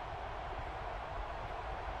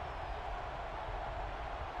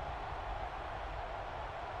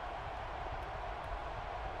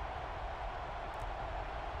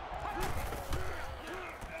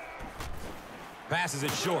 Passes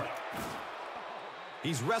it short.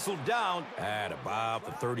 He's wrestled down at about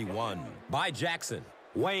the 31 by Jackson.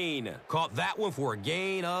 Wayne caught that one for a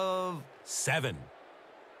gain of 7.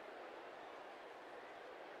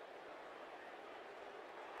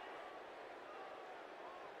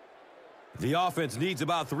 The offense needs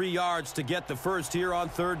about 3 yards to get the first here on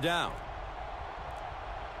 3rd down.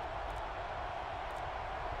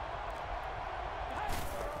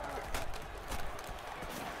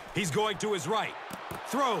 He's going to his right.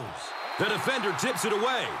 Throws. The defender tips it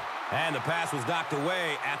away. And the pass was knocked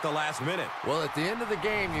away at the last minute. Well, at the end of the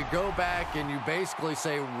game, you go back and you basically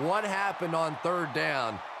say what happened on 3rd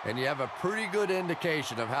down, and you have a pretty good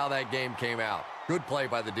indication of how that game came out. Good play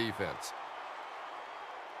by the defense.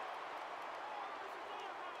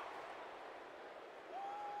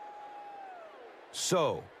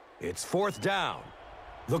 So, it's 4th down.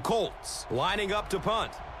 The Colts lining up to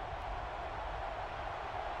punt.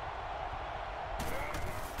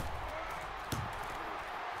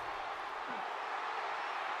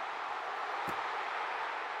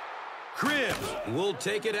 Cribbs will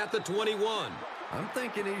take it at the 21. I'm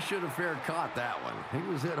thinking he should have fair caught that one. He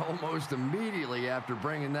was hit almost immediately after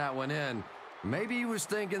bringing that one in. Maybe he was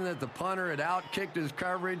thinking that the punter had outkicked his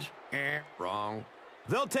coverage. Wrong.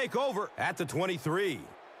 They'll take over at the 23.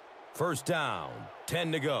 1st down,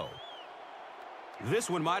 10 to go. This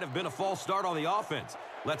one might have been a false start on the offense.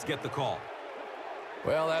 Let's get the call.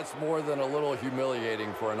 Well, that's more than a little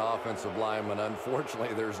humiliating for an offensive lineman.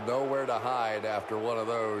 Unfortunately, there's nowhere to hide after one of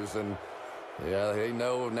those. And, yeah, they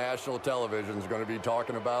know national television is going to be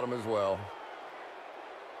talking about them as well.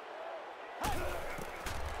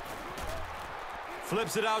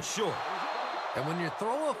 Flips it out short. And when you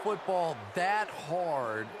throw a football that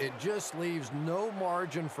hard, it just leaves no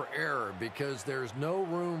margin for error because there's no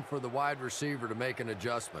room for the wide receiver to make an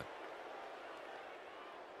adjustment.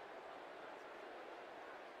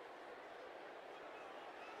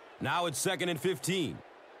 Now it's 2nd and 15.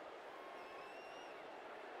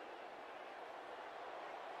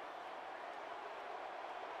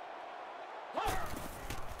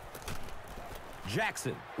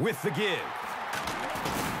 Jackson with the give.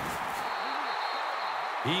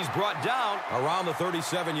 He's brought down around the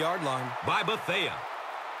 37-yard line by Bethea.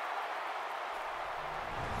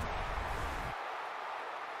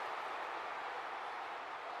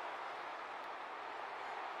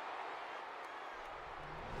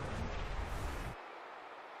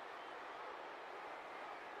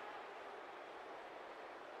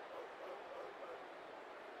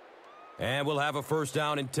 And we'll have a 1st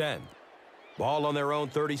down and 10. Ball on their own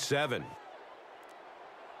 37.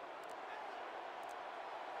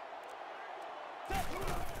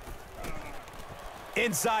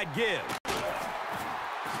 Inside give.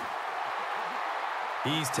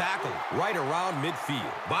 He's tackled right around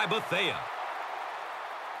midfield by Bethea.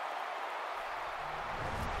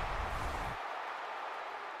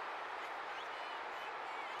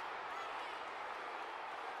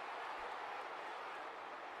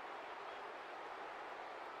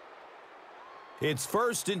 It's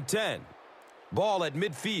 1st and 10. Ball at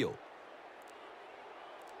midfield.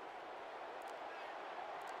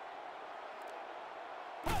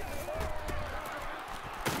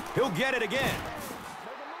 He'll get it again.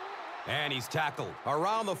 And he's tackled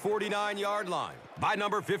around the 49-yard line by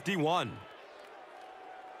number 51.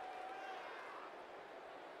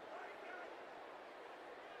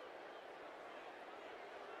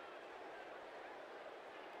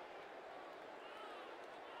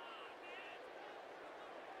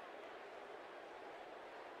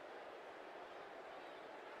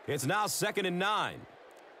 It's now 2nd and 9.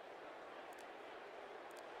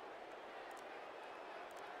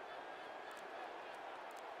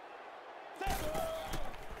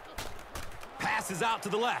 Passes out to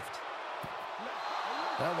the left.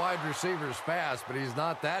 That wide receiver's fast, but he's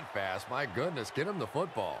not that fast. My goodness, get him the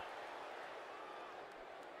football.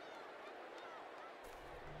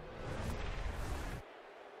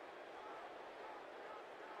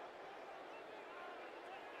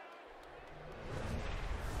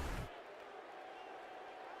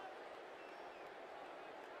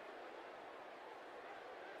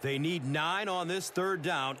 They need 9 on this 3rd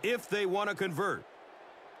down if they want to convert.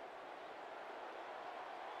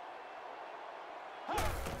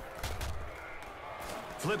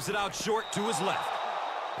 Flips it out short to his left.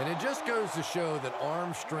 And it just goes to show that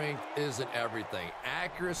arm strength isn't everything.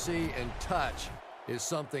 Accuracy and touch is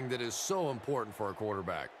something that is so important for a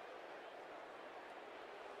quarterback.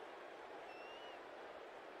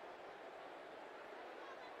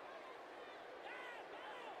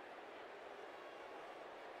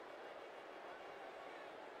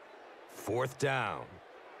 Fourth down.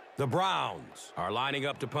 The Browns are lining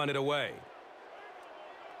up to punt it away.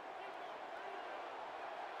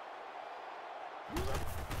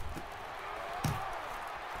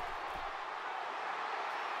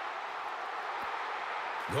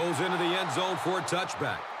 Goes into the end zone for a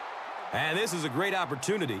touchback. And this is a great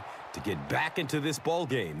opportunity to get back into this ball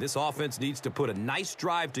game. This offense needs to put a nice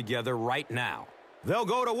drive together right now. They'll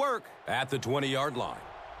go to work at the 20-yard line.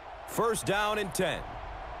 1st down and 10.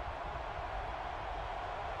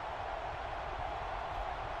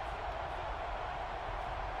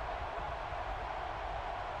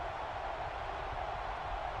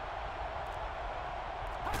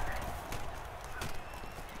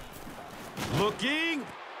 Looking,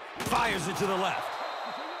 fires it to the left.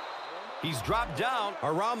 He's dropped down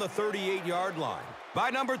around the 38-yard line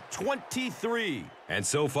by number 23. And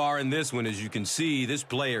so far in this one, as you can see, this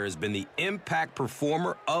player has been the impact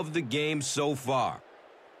performer of the game so far.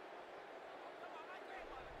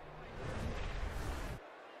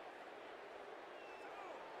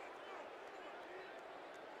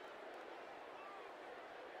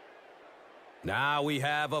 Now we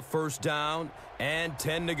have a 1st down and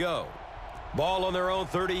 10 to go. Ball on their own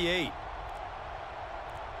 38.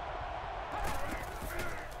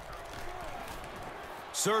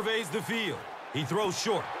 Surveys the field. He throws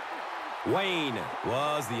short. Wayne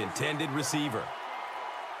was the intended receiver.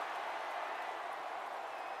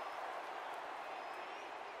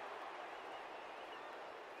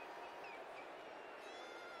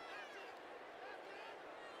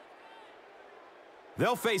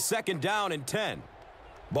 They'll face 2nd down and 10.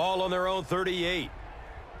 Ball on their own 38.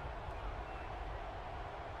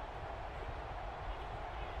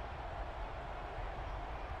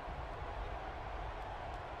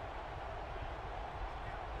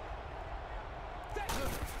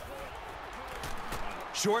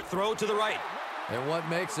 Short throw to the right. And what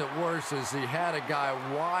makes it worse is he had a guy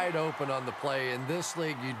wide open on the play. In this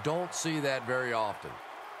league, you don't see that very often.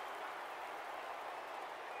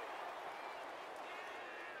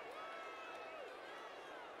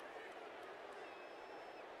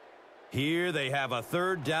 Here they have a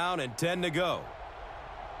 3rd down and 10 to go.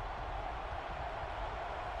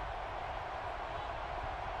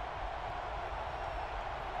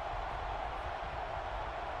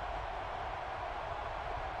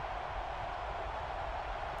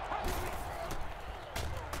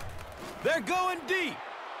 They're going deep.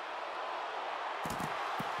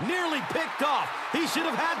 Nearly picked off. He should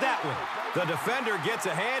have had that one. The defender gets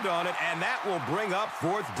a hand on it, and that will bring up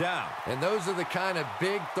 4th down. And those are the kind of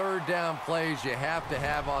big 3rd down plays you have to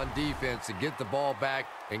have on defense to get the ball back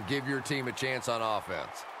and give your team a chance on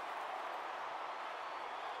offense.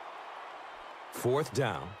 4th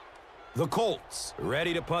down. The Colts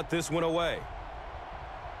ready to punt this one away.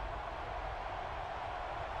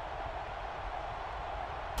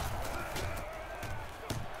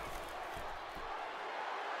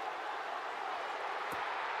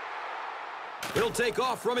 He'll take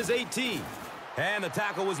off from his 18. And the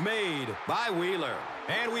tackle was made by Wheeler.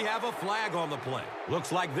 And we have a flag on the play.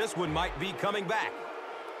 Looks like this one might be coming back.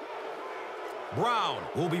 Brown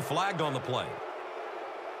will be flagged on the play.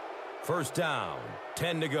 First down,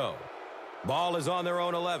 10 to go. Ball is on their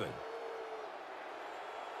own 11.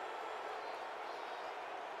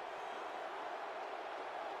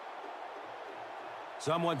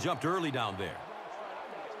 Someone jumped early down there.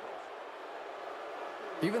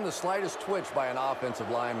 Even the slightest twitch by an offensive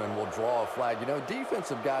lineman will draw a flag. You know,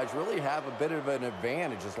 defensive guys really have a bit of an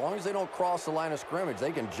advantage. As long as they don't cross the line of scrimmage,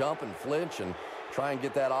 they can jump and flinch and try and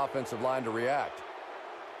get that offensive line to react.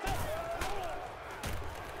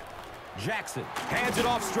 Jackson hands it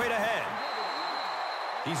off straight ahead.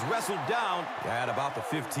 He's wrestled down at about the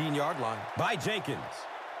 15-yard line by Jenkins.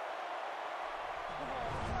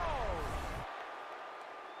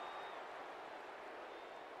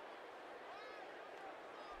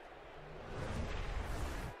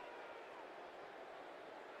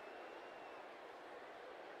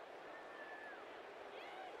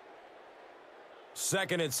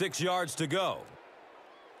 Second and 6 yards to go.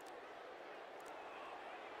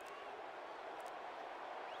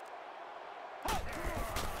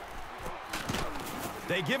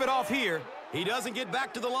 They give it off here. He doesn't get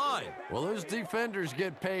back to the line. Well, those defenders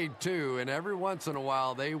get paid too, and every once in a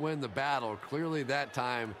while they win the battle. Clearly that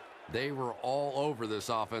time they were all over this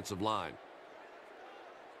offensive line.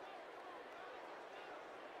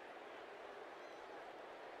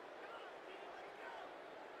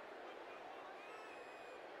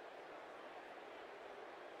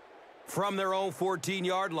 From their own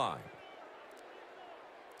 14-yard line.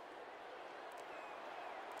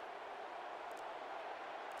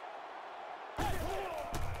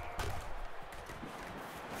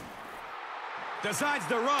 Decides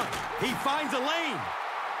to run. He finds a lane.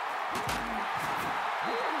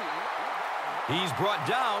 He's brought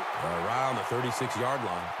down around the 36-yard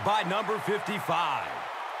line by number 55.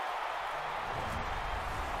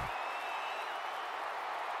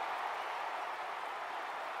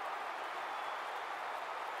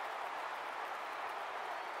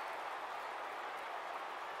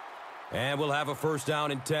 And we'll have a first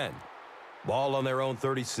down and 10. Ball on their own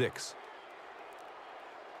 36.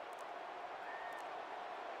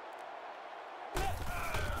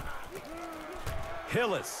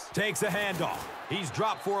 Hillis takes a handoff. He's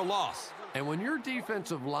dropped for a loss. And when your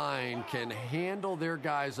defensive line can handle their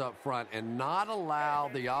guys up front and not allow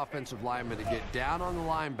the offensive linemen to get down on the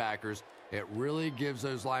linebackers, it really gives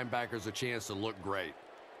those linebackers a chance to look great.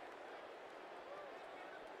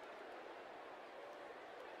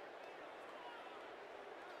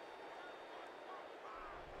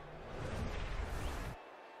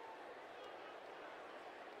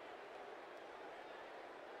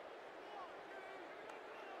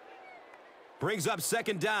 Brings up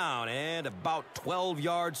second down and about 12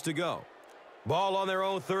 yards to go. Ball on their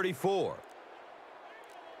own 34.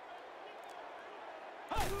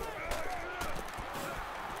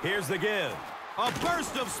 Here's the give. A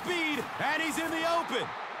burst of speed, and he's in the open.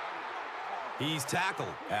 He's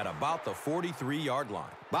tackled at about the 43-yard line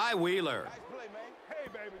by Wheeler. Nice play, man. Hey,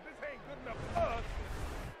 baby, this ain't good enough for us.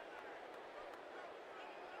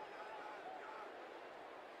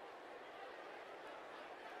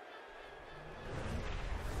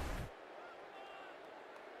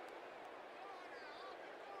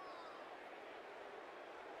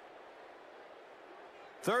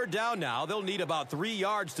 Third down now. They'll need about 3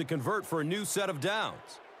 yards to convert for a new set of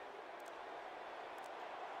downs.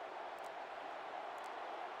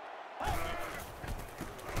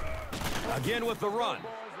 Again with the run.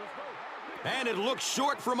 And it looks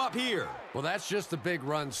short from up here. Well, that's just a big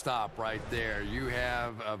run stop right there. You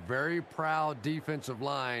have a very proud defensive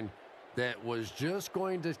line that was just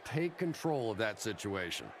going to take control of that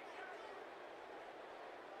situation.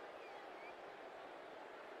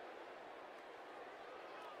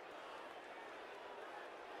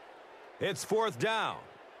 It's fourth down.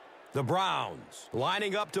 The Browns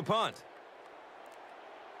lining up to punt.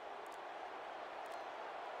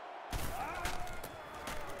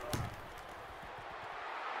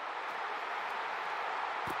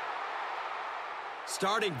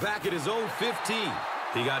 Starting back at his own 15.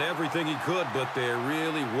 He got everything he could, but there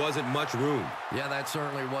really wasn't much room. Yeah, that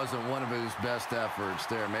certainly wasn't one of his best efforts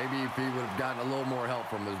there. Maybe if he would have gotten a little more help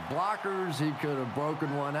from his blockers, he could have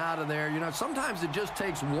broken one out of there. You know, sometimes it just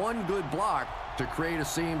takes one good block to create a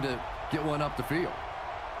seam to get one up the field.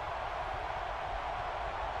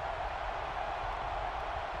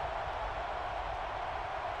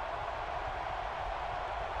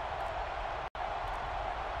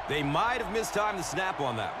 They might have mistimed the snap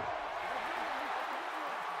on that one.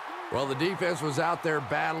 Well, the defense was out there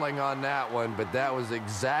battling on that one, but that was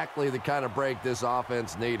exactly the kind of break this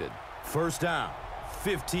offense needed. First down,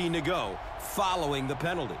 15 to go, following the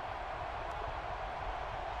penalty.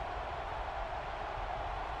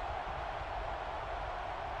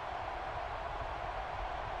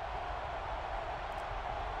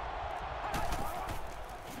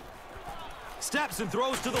 Steps and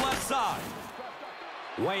throws to the left side.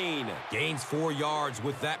 Wayne gains 4 yards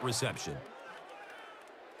with that reception.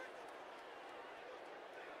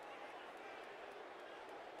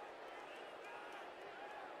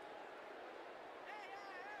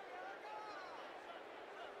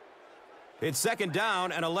 It's second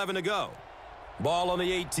down and 11 to go. Ball on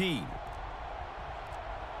the 18.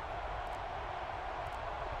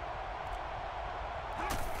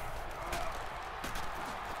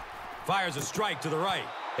 Fires a strike to the right.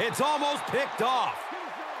 It's almost picked off.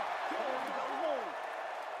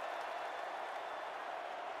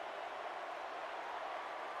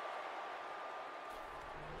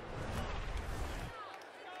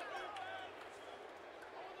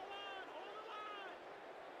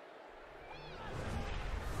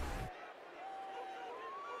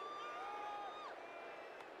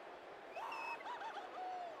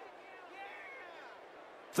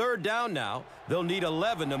 Third down now. They'll need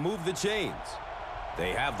 11 to move the chains.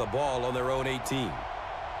 They have the ball on their own 18.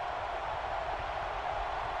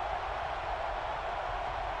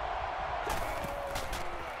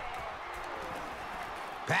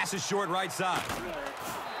 Pass is short right side.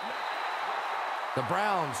 The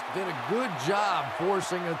Browns did a good job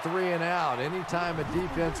forcing a 3-and-out. Anytime a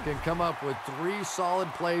defense can come up with 3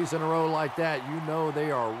 solid plays in a row like that, you know they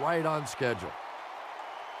are right on schedule.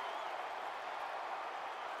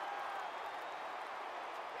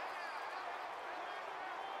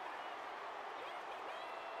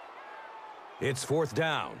 It's fourth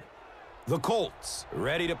down. The Colts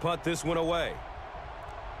ready to punt this one away.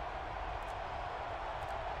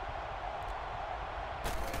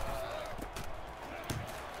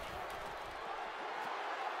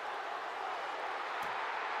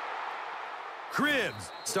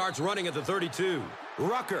 Cribbs starts running at the 32.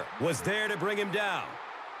 Rucker was there to bring him down.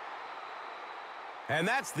 And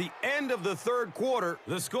that's the end of the third quarter.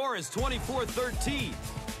 The score is 24-13.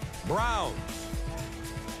 Browns.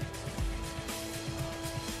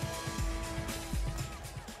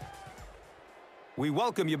 We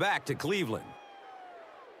welcome you back to Cleveland.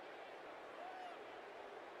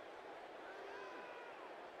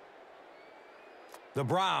 The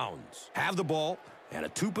Browns have the ball and a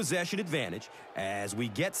 2-possession advantage as we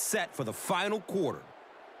get set for the final quarter.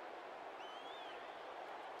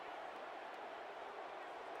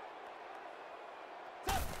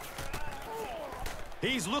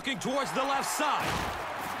 He's looking towards the left side.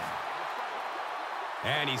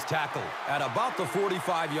 And he's tackled at about the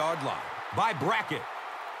 45-yard line by Brackett.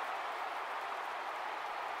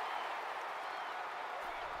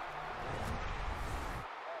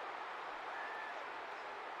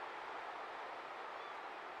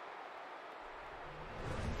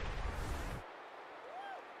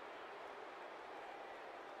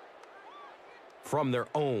 From their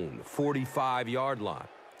own 45-yard line.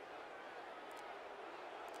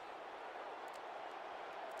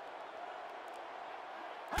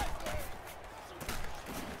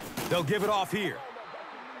 They'll give it off here.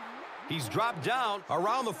 He's dropped down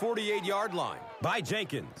around the 48-yard line by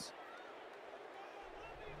Jenkins.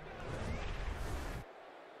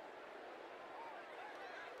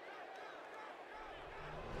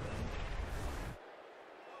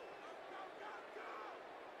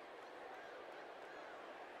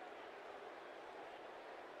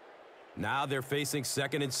 Now they're facing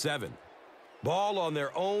 2nd and 7. Ball on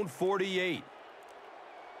their own 48.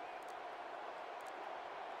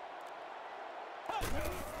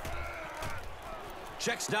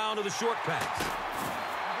 Checks down to the short pass.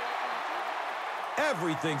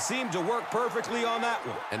 Everything seemed to work perfectly on that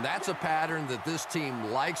one. And that's a pattern that this team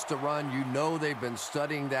likes to run. You know they've been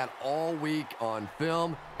studying that all week on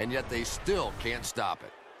film, and yet they still can't stop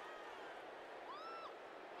it.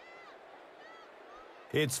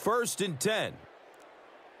 It's 1st and 10.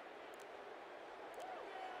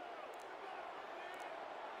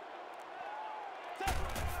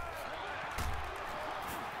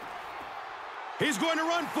 He's going to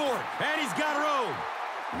run for it, and he's got room.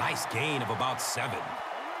 Nice gain of about 7.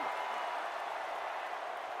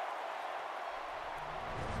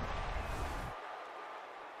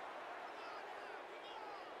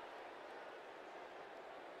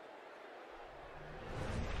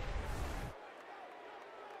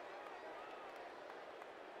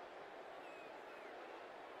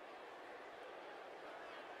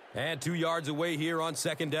 And 2 yards away here on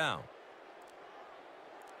second down.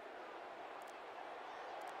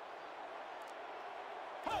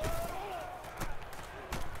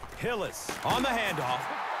 Hillis on the handoff.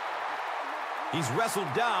 He's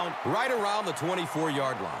wrestled down right around the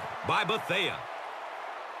 24-yard line by Bethea.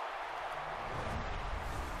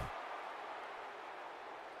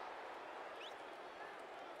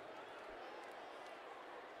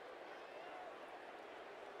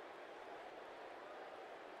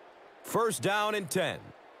 First down and 10.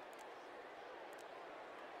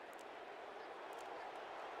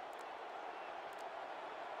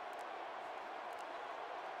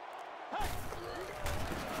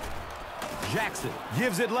 Jackson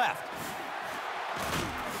gives it left.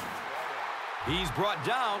 He's brought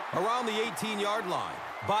down around the 18-yard line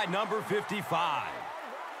by number 55.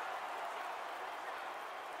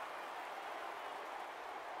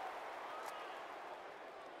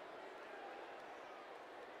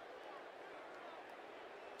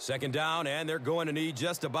 Second down, and they're going to need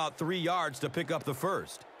just about 3 yards to pick up the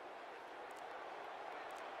first.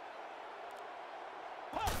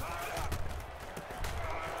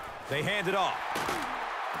 They hand it off.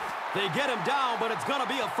 They get him down, but it's going to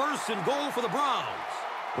be a first and goal for the Browns.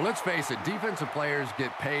 Well, let's face it, defensive players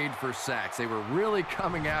get paid for sacks. They were really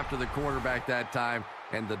coming after the quarterback that time,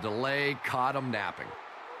 and the delay caught them napping.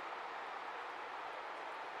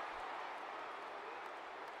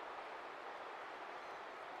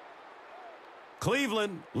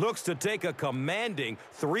 Cleveland looks to take a commanding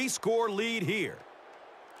 3-score lead here.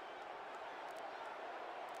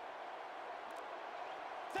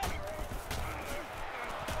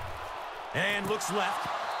 And looks left.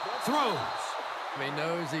 Throws. He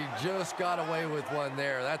knows he just got away with one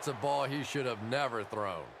there. That's a ball he should have never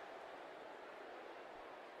thrown.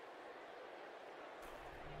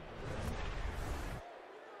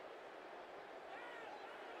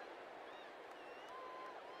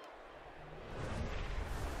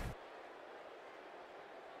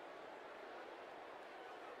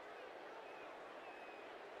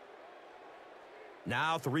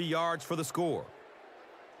 Now 3 yards for the score.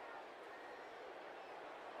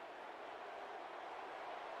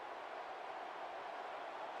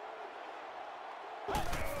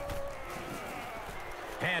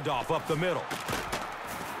 Handoff up the middle.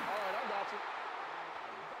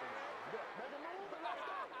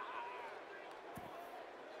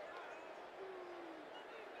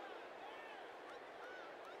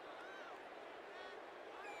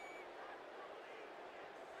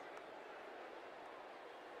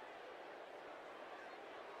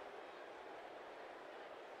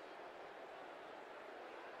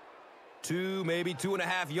 Maybe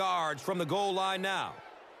 2.5 yards from the goal line now.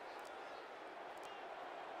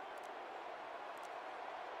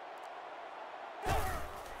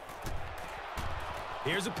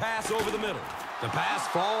 Here's a pass over the middle. The pass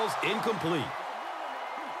falls incomplete.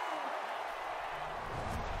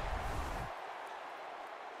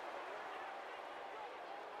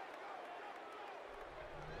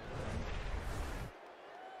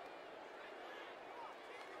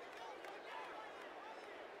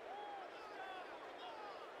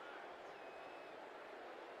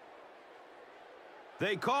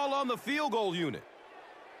 They call on the field goal unit.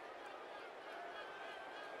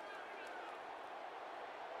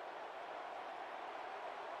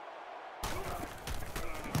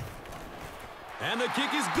 And the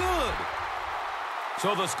kick is good.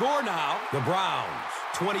 So the score now, the Browns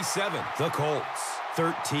 27, the Colts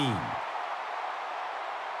 13.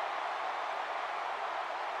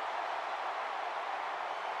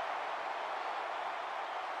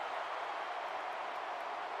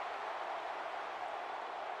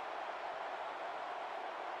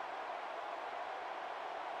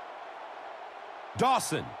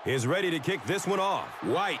 Dawson is ready to kick this one off.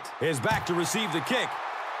 White is back to receive the kick.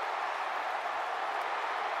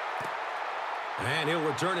 And he'll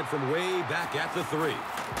return it from way back at the 3.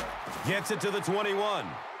 Gets it to the 21.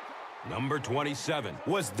 Number 27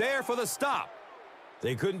 was there for the stop.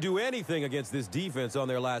 They couldn't do anything against this defense on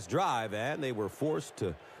their last drive, and they were forced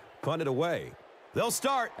to punt it away. They'll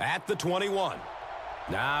start at the 21.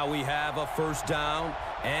 Now we have a first down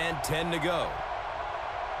and 10 to go.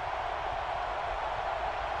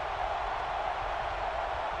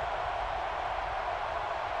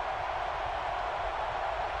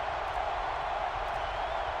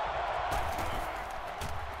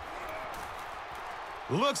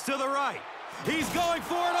 Looks to the right. He's going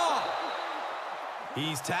for it all.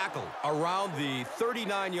 He's tackled around the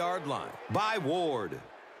 39-yard line by Ward.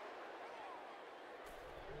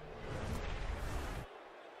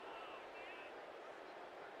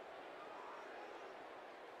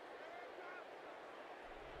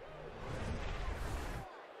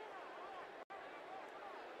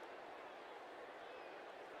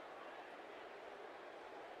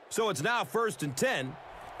 So it's now 1st and 10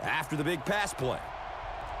 after the big pass play.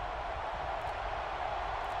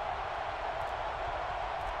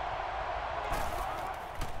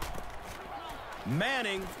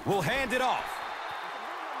 Manning will hand it off.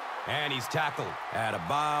 And he's tackled at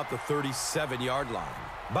about the 37-yard line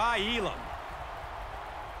by Elam.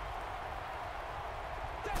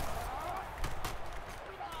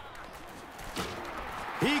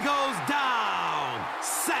 He goes down.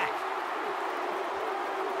 Sack.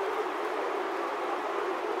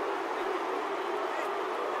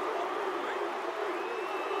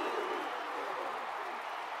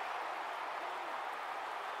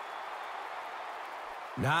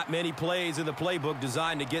 Not many plays in the playbook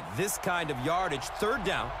designed to get this kind of yardage. 3rd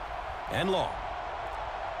down and long.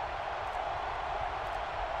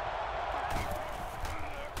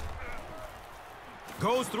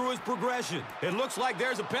 Goes through his progression. It looks like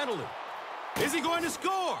there's a penalty. Is he going to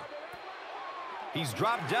score? He's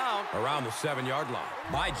dropped down around the 7-yard line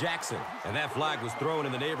by Jackson. And that flag was thrown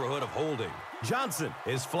in the neighborhood of holding. Johnson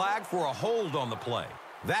is flagged for a hold on the play.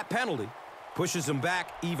 That penalty pushes him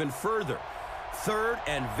back even further. 3rd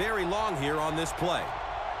and very long here on this play.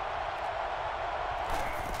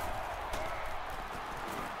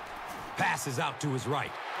 Passes out to his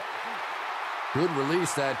right. Good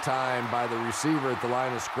release that time by the receiver at the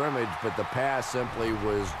line of scrimmage, but the pass simply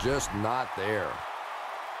was just not there.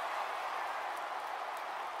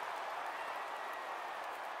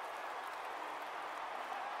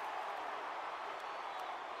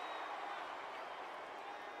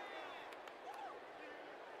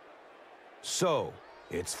 So,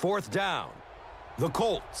 it's 4th down. The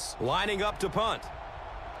Colts lining up to punt.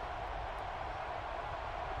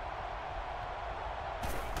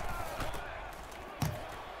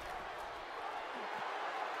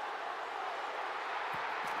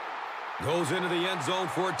 Goes into the end zone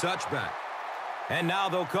for a touchback. And now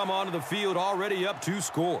they'll come onto the field already up 2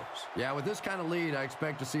 scores. Yeah, with this kind of lead, I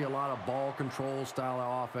expect to see a lot of ball control style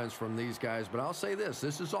of offense from these guys. But I'll say this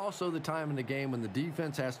is also the time in the game when the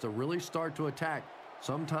defense has to really start to attack.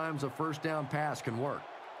 Sometimes a 1st down pass can work.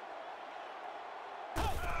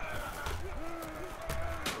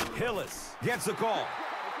 Hillis gets a call.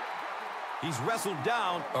 He's wrestled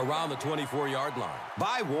down around the 24-yard line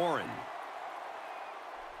by Warren.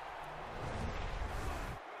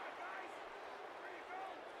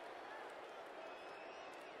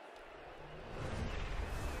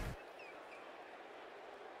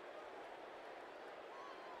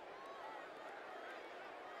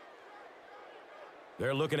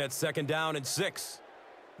 They're looking at 2nd down and 6.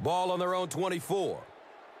 Ball on their own 24.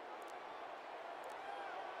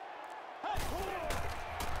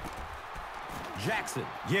 Jackson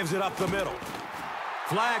gives it up the middle.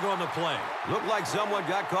 Flag on the play. Looked like someone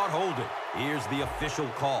got caught holding. Here's the official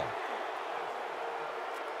call.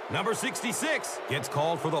 Number 66 gets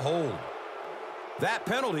called for the hold. That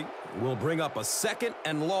penalty will bring up a 2nd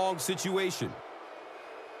and long situation.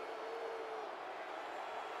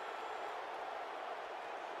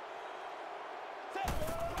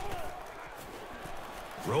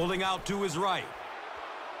 Rolling out to his right.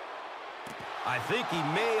 I think he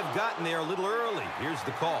may have gotten there a little early. Here's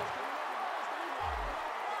the call.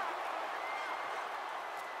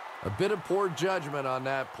 A bit of poor judgment on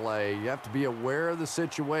that play. You have to be aware of the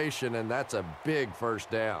situation, and that's a big 1st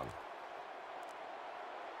down.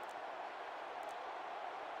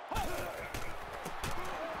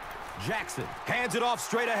 Jackson hands it off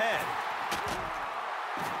straight ahead.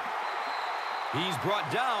 He's brought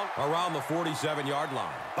down around the 47-yard line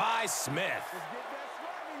by Smith. Let's get that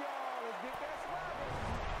swagger, y'all. Let's get that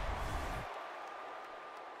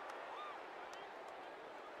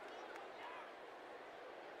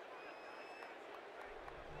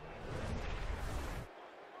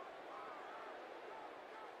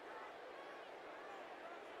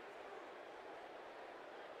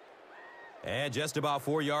swagger. And just about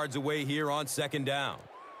 4 yards away here on 2nd down.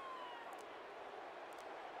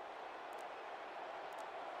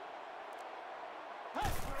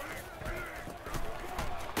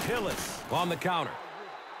 Hillis on the counter.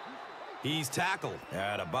 He's tackled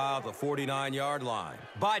at about the 49-yard line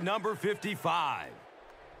by number 55.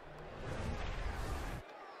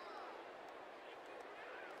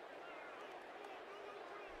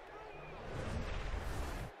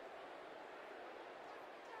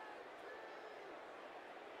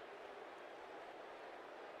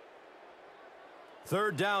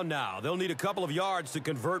 Third down now. They'll need a couple of yards to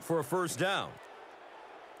convert for a 1st down.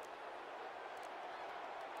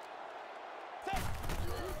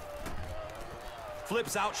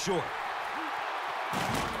 Flips out short.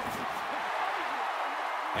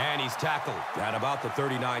 And he's tackled at about the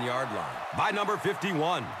 39-yard line by number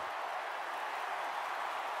 51.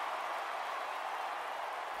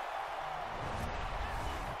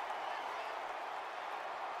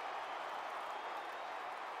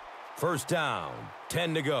 First down,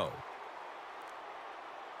 10 to go.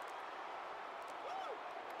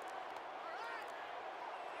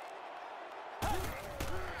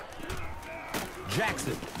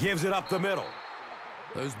 Jackson gives it up the middle.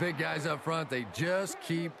 Those big guys up front, they just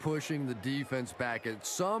keep pushing the defense back. At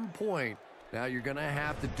some point, now you're going to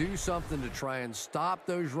have to do something to try and stop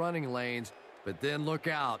those running lanes, but then look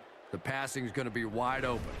out. The passing is going to be wide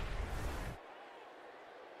open.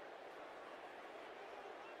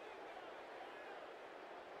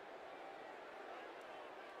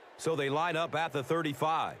 So they line up at the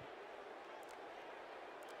 35.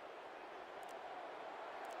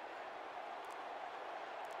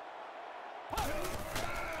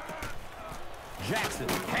 Jackson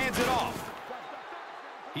hands it off.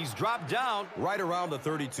 He's dropped down right around the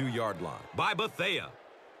 32-yard line by Bethea.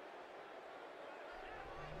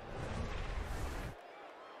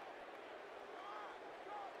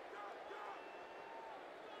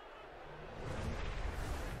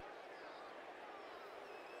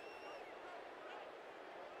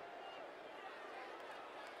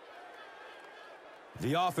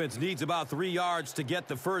 The offense needs about 3 yards to get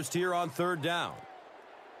the first here on third down.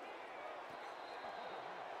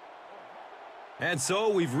 And so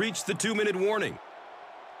we've reached the 2-minute warning.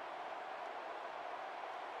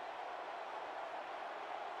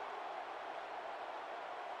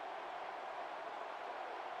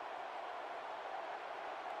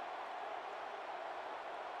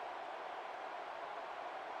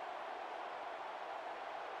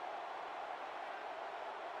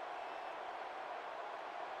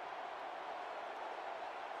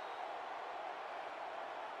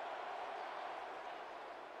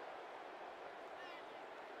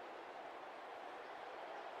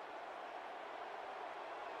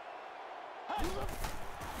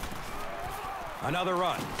 Another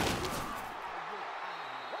run.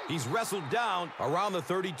 He's wrestled down around the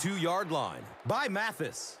 32-yard line by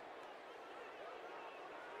Memphis.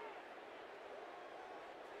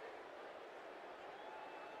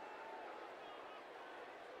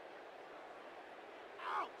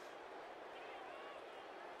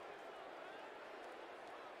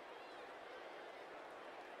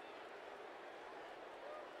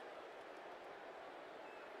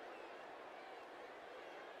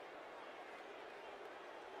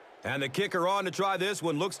 And the kicker on to try this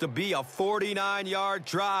one looks to be a 49-yard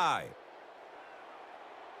try.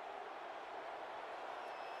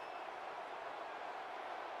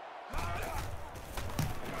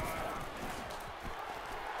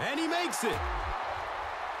 And he makes it.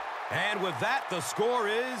 And with that, the score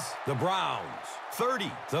is the Browns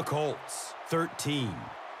 30, the Colts 13.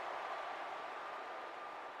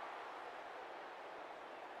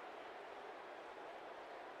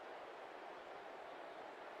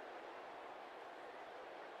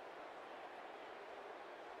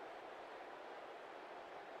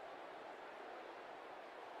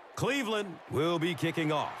 Cleveland will be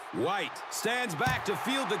kicking off. White stands back to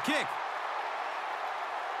field the kick.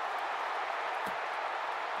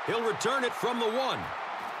 He'll return it from the 1.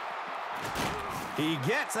 He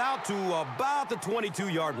gets out to about the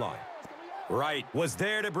 22-yard line. Wright was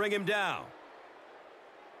there to bring him down.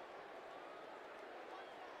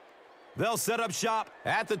 They'll set up shop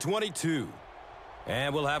at the 22.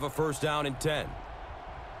 And we'll have a first down and 10.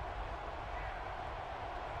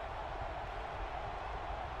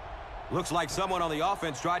 Looks like someone on the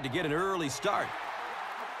offense tried to get an early start.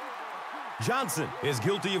 Johnson is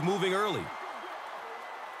guilty of moving early.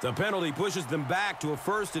 The penalty pushes them back to a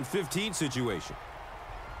 1st and 15 situation.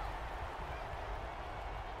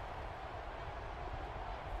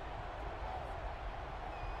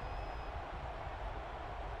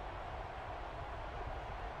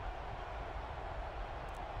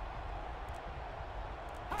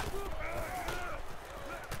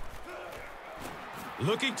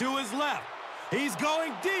 Looking to his left. He's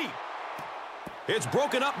going deep. It's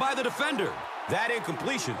broken up by the defender. That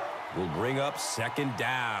incompletion will bring up second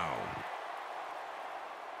down.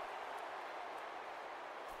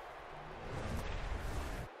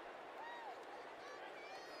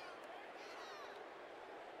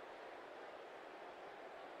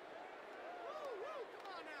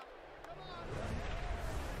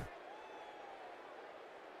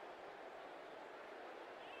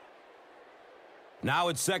 Now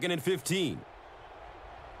it's 2nd and 15.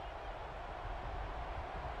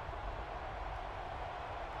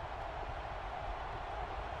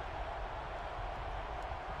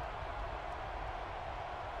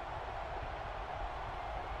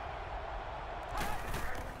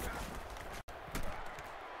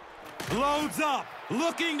 Loads up,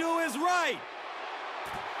 looking to his right.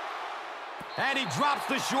 And he drops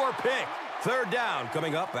the sure pick. Third down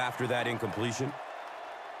coming up after that incompletion.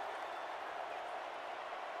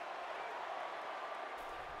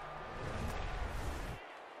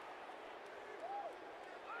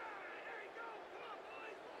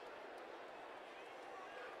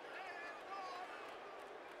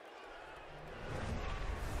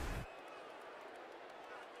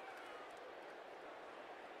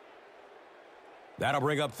 That'll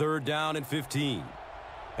bring up third down and 15.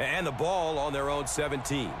 And the ball on their own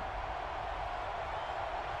 17.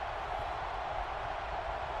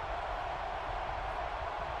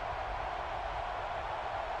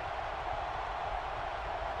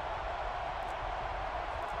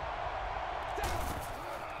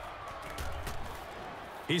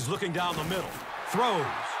 He's looking down the middle. Throws.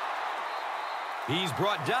 He's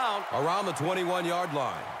brought down around the 21-yard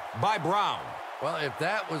line by Brown. Well, if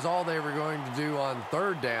that was all they were going to do on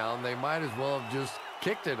third down, they might as well have just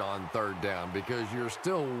kicked it on third down because you're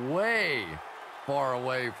still way far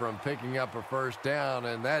away from picking up a first down,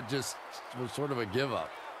 and that just was sort of a give-up.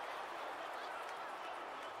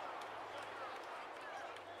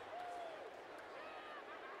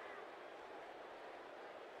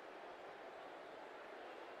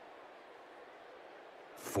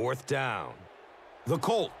 Fourth down. The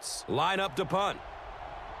Colts line up to punt.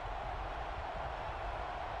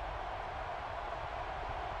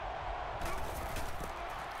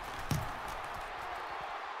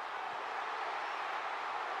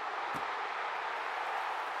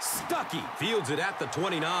 Stuckey fields it at the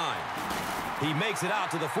 29. He makes it out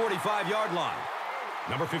to the 45-yard line.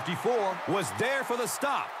 Number 54 was there for the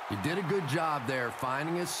stop. He did a good job there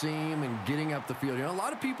finding a seam and getting up the field. You know, a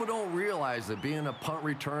lot of people don't realize that being a punt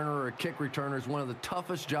returner or a kick returner is one of the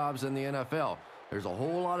toughest jobs in the NFL. There's a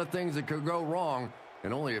whole lot of things that could go wrong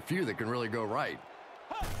and only a few that can really go right.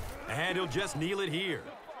 And he'll just kneel it here.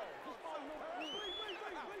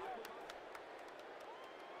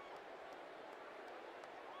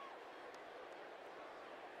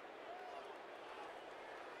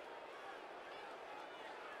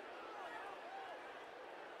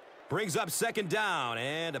 Brings up second down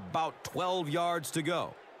and about 12 yards to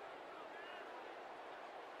go.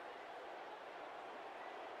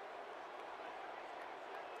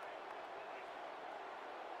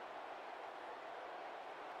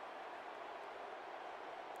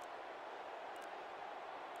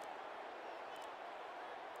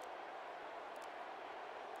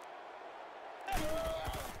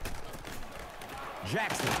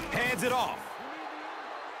 Jackson hands it off.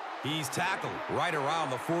 He's tackled right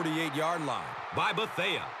around the 48-yard line by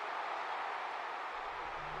Bethea.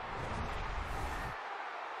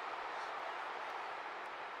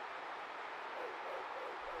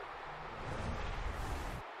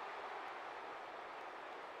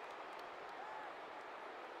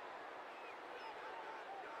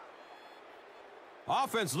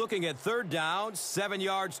 Offense looking at third down, 7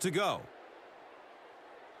 yards to go.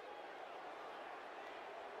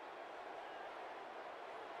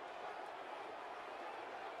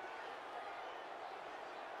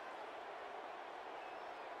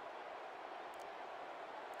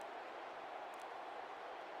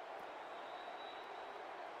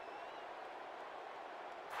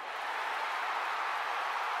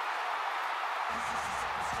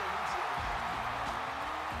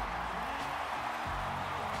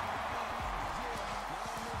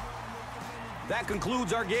 That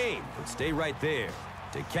concludes our game, but stay right there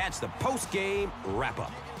to catch the post-game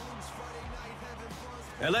wrap-up.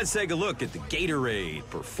 And let's take a look at the Gatorade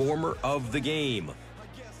Performer of the Game.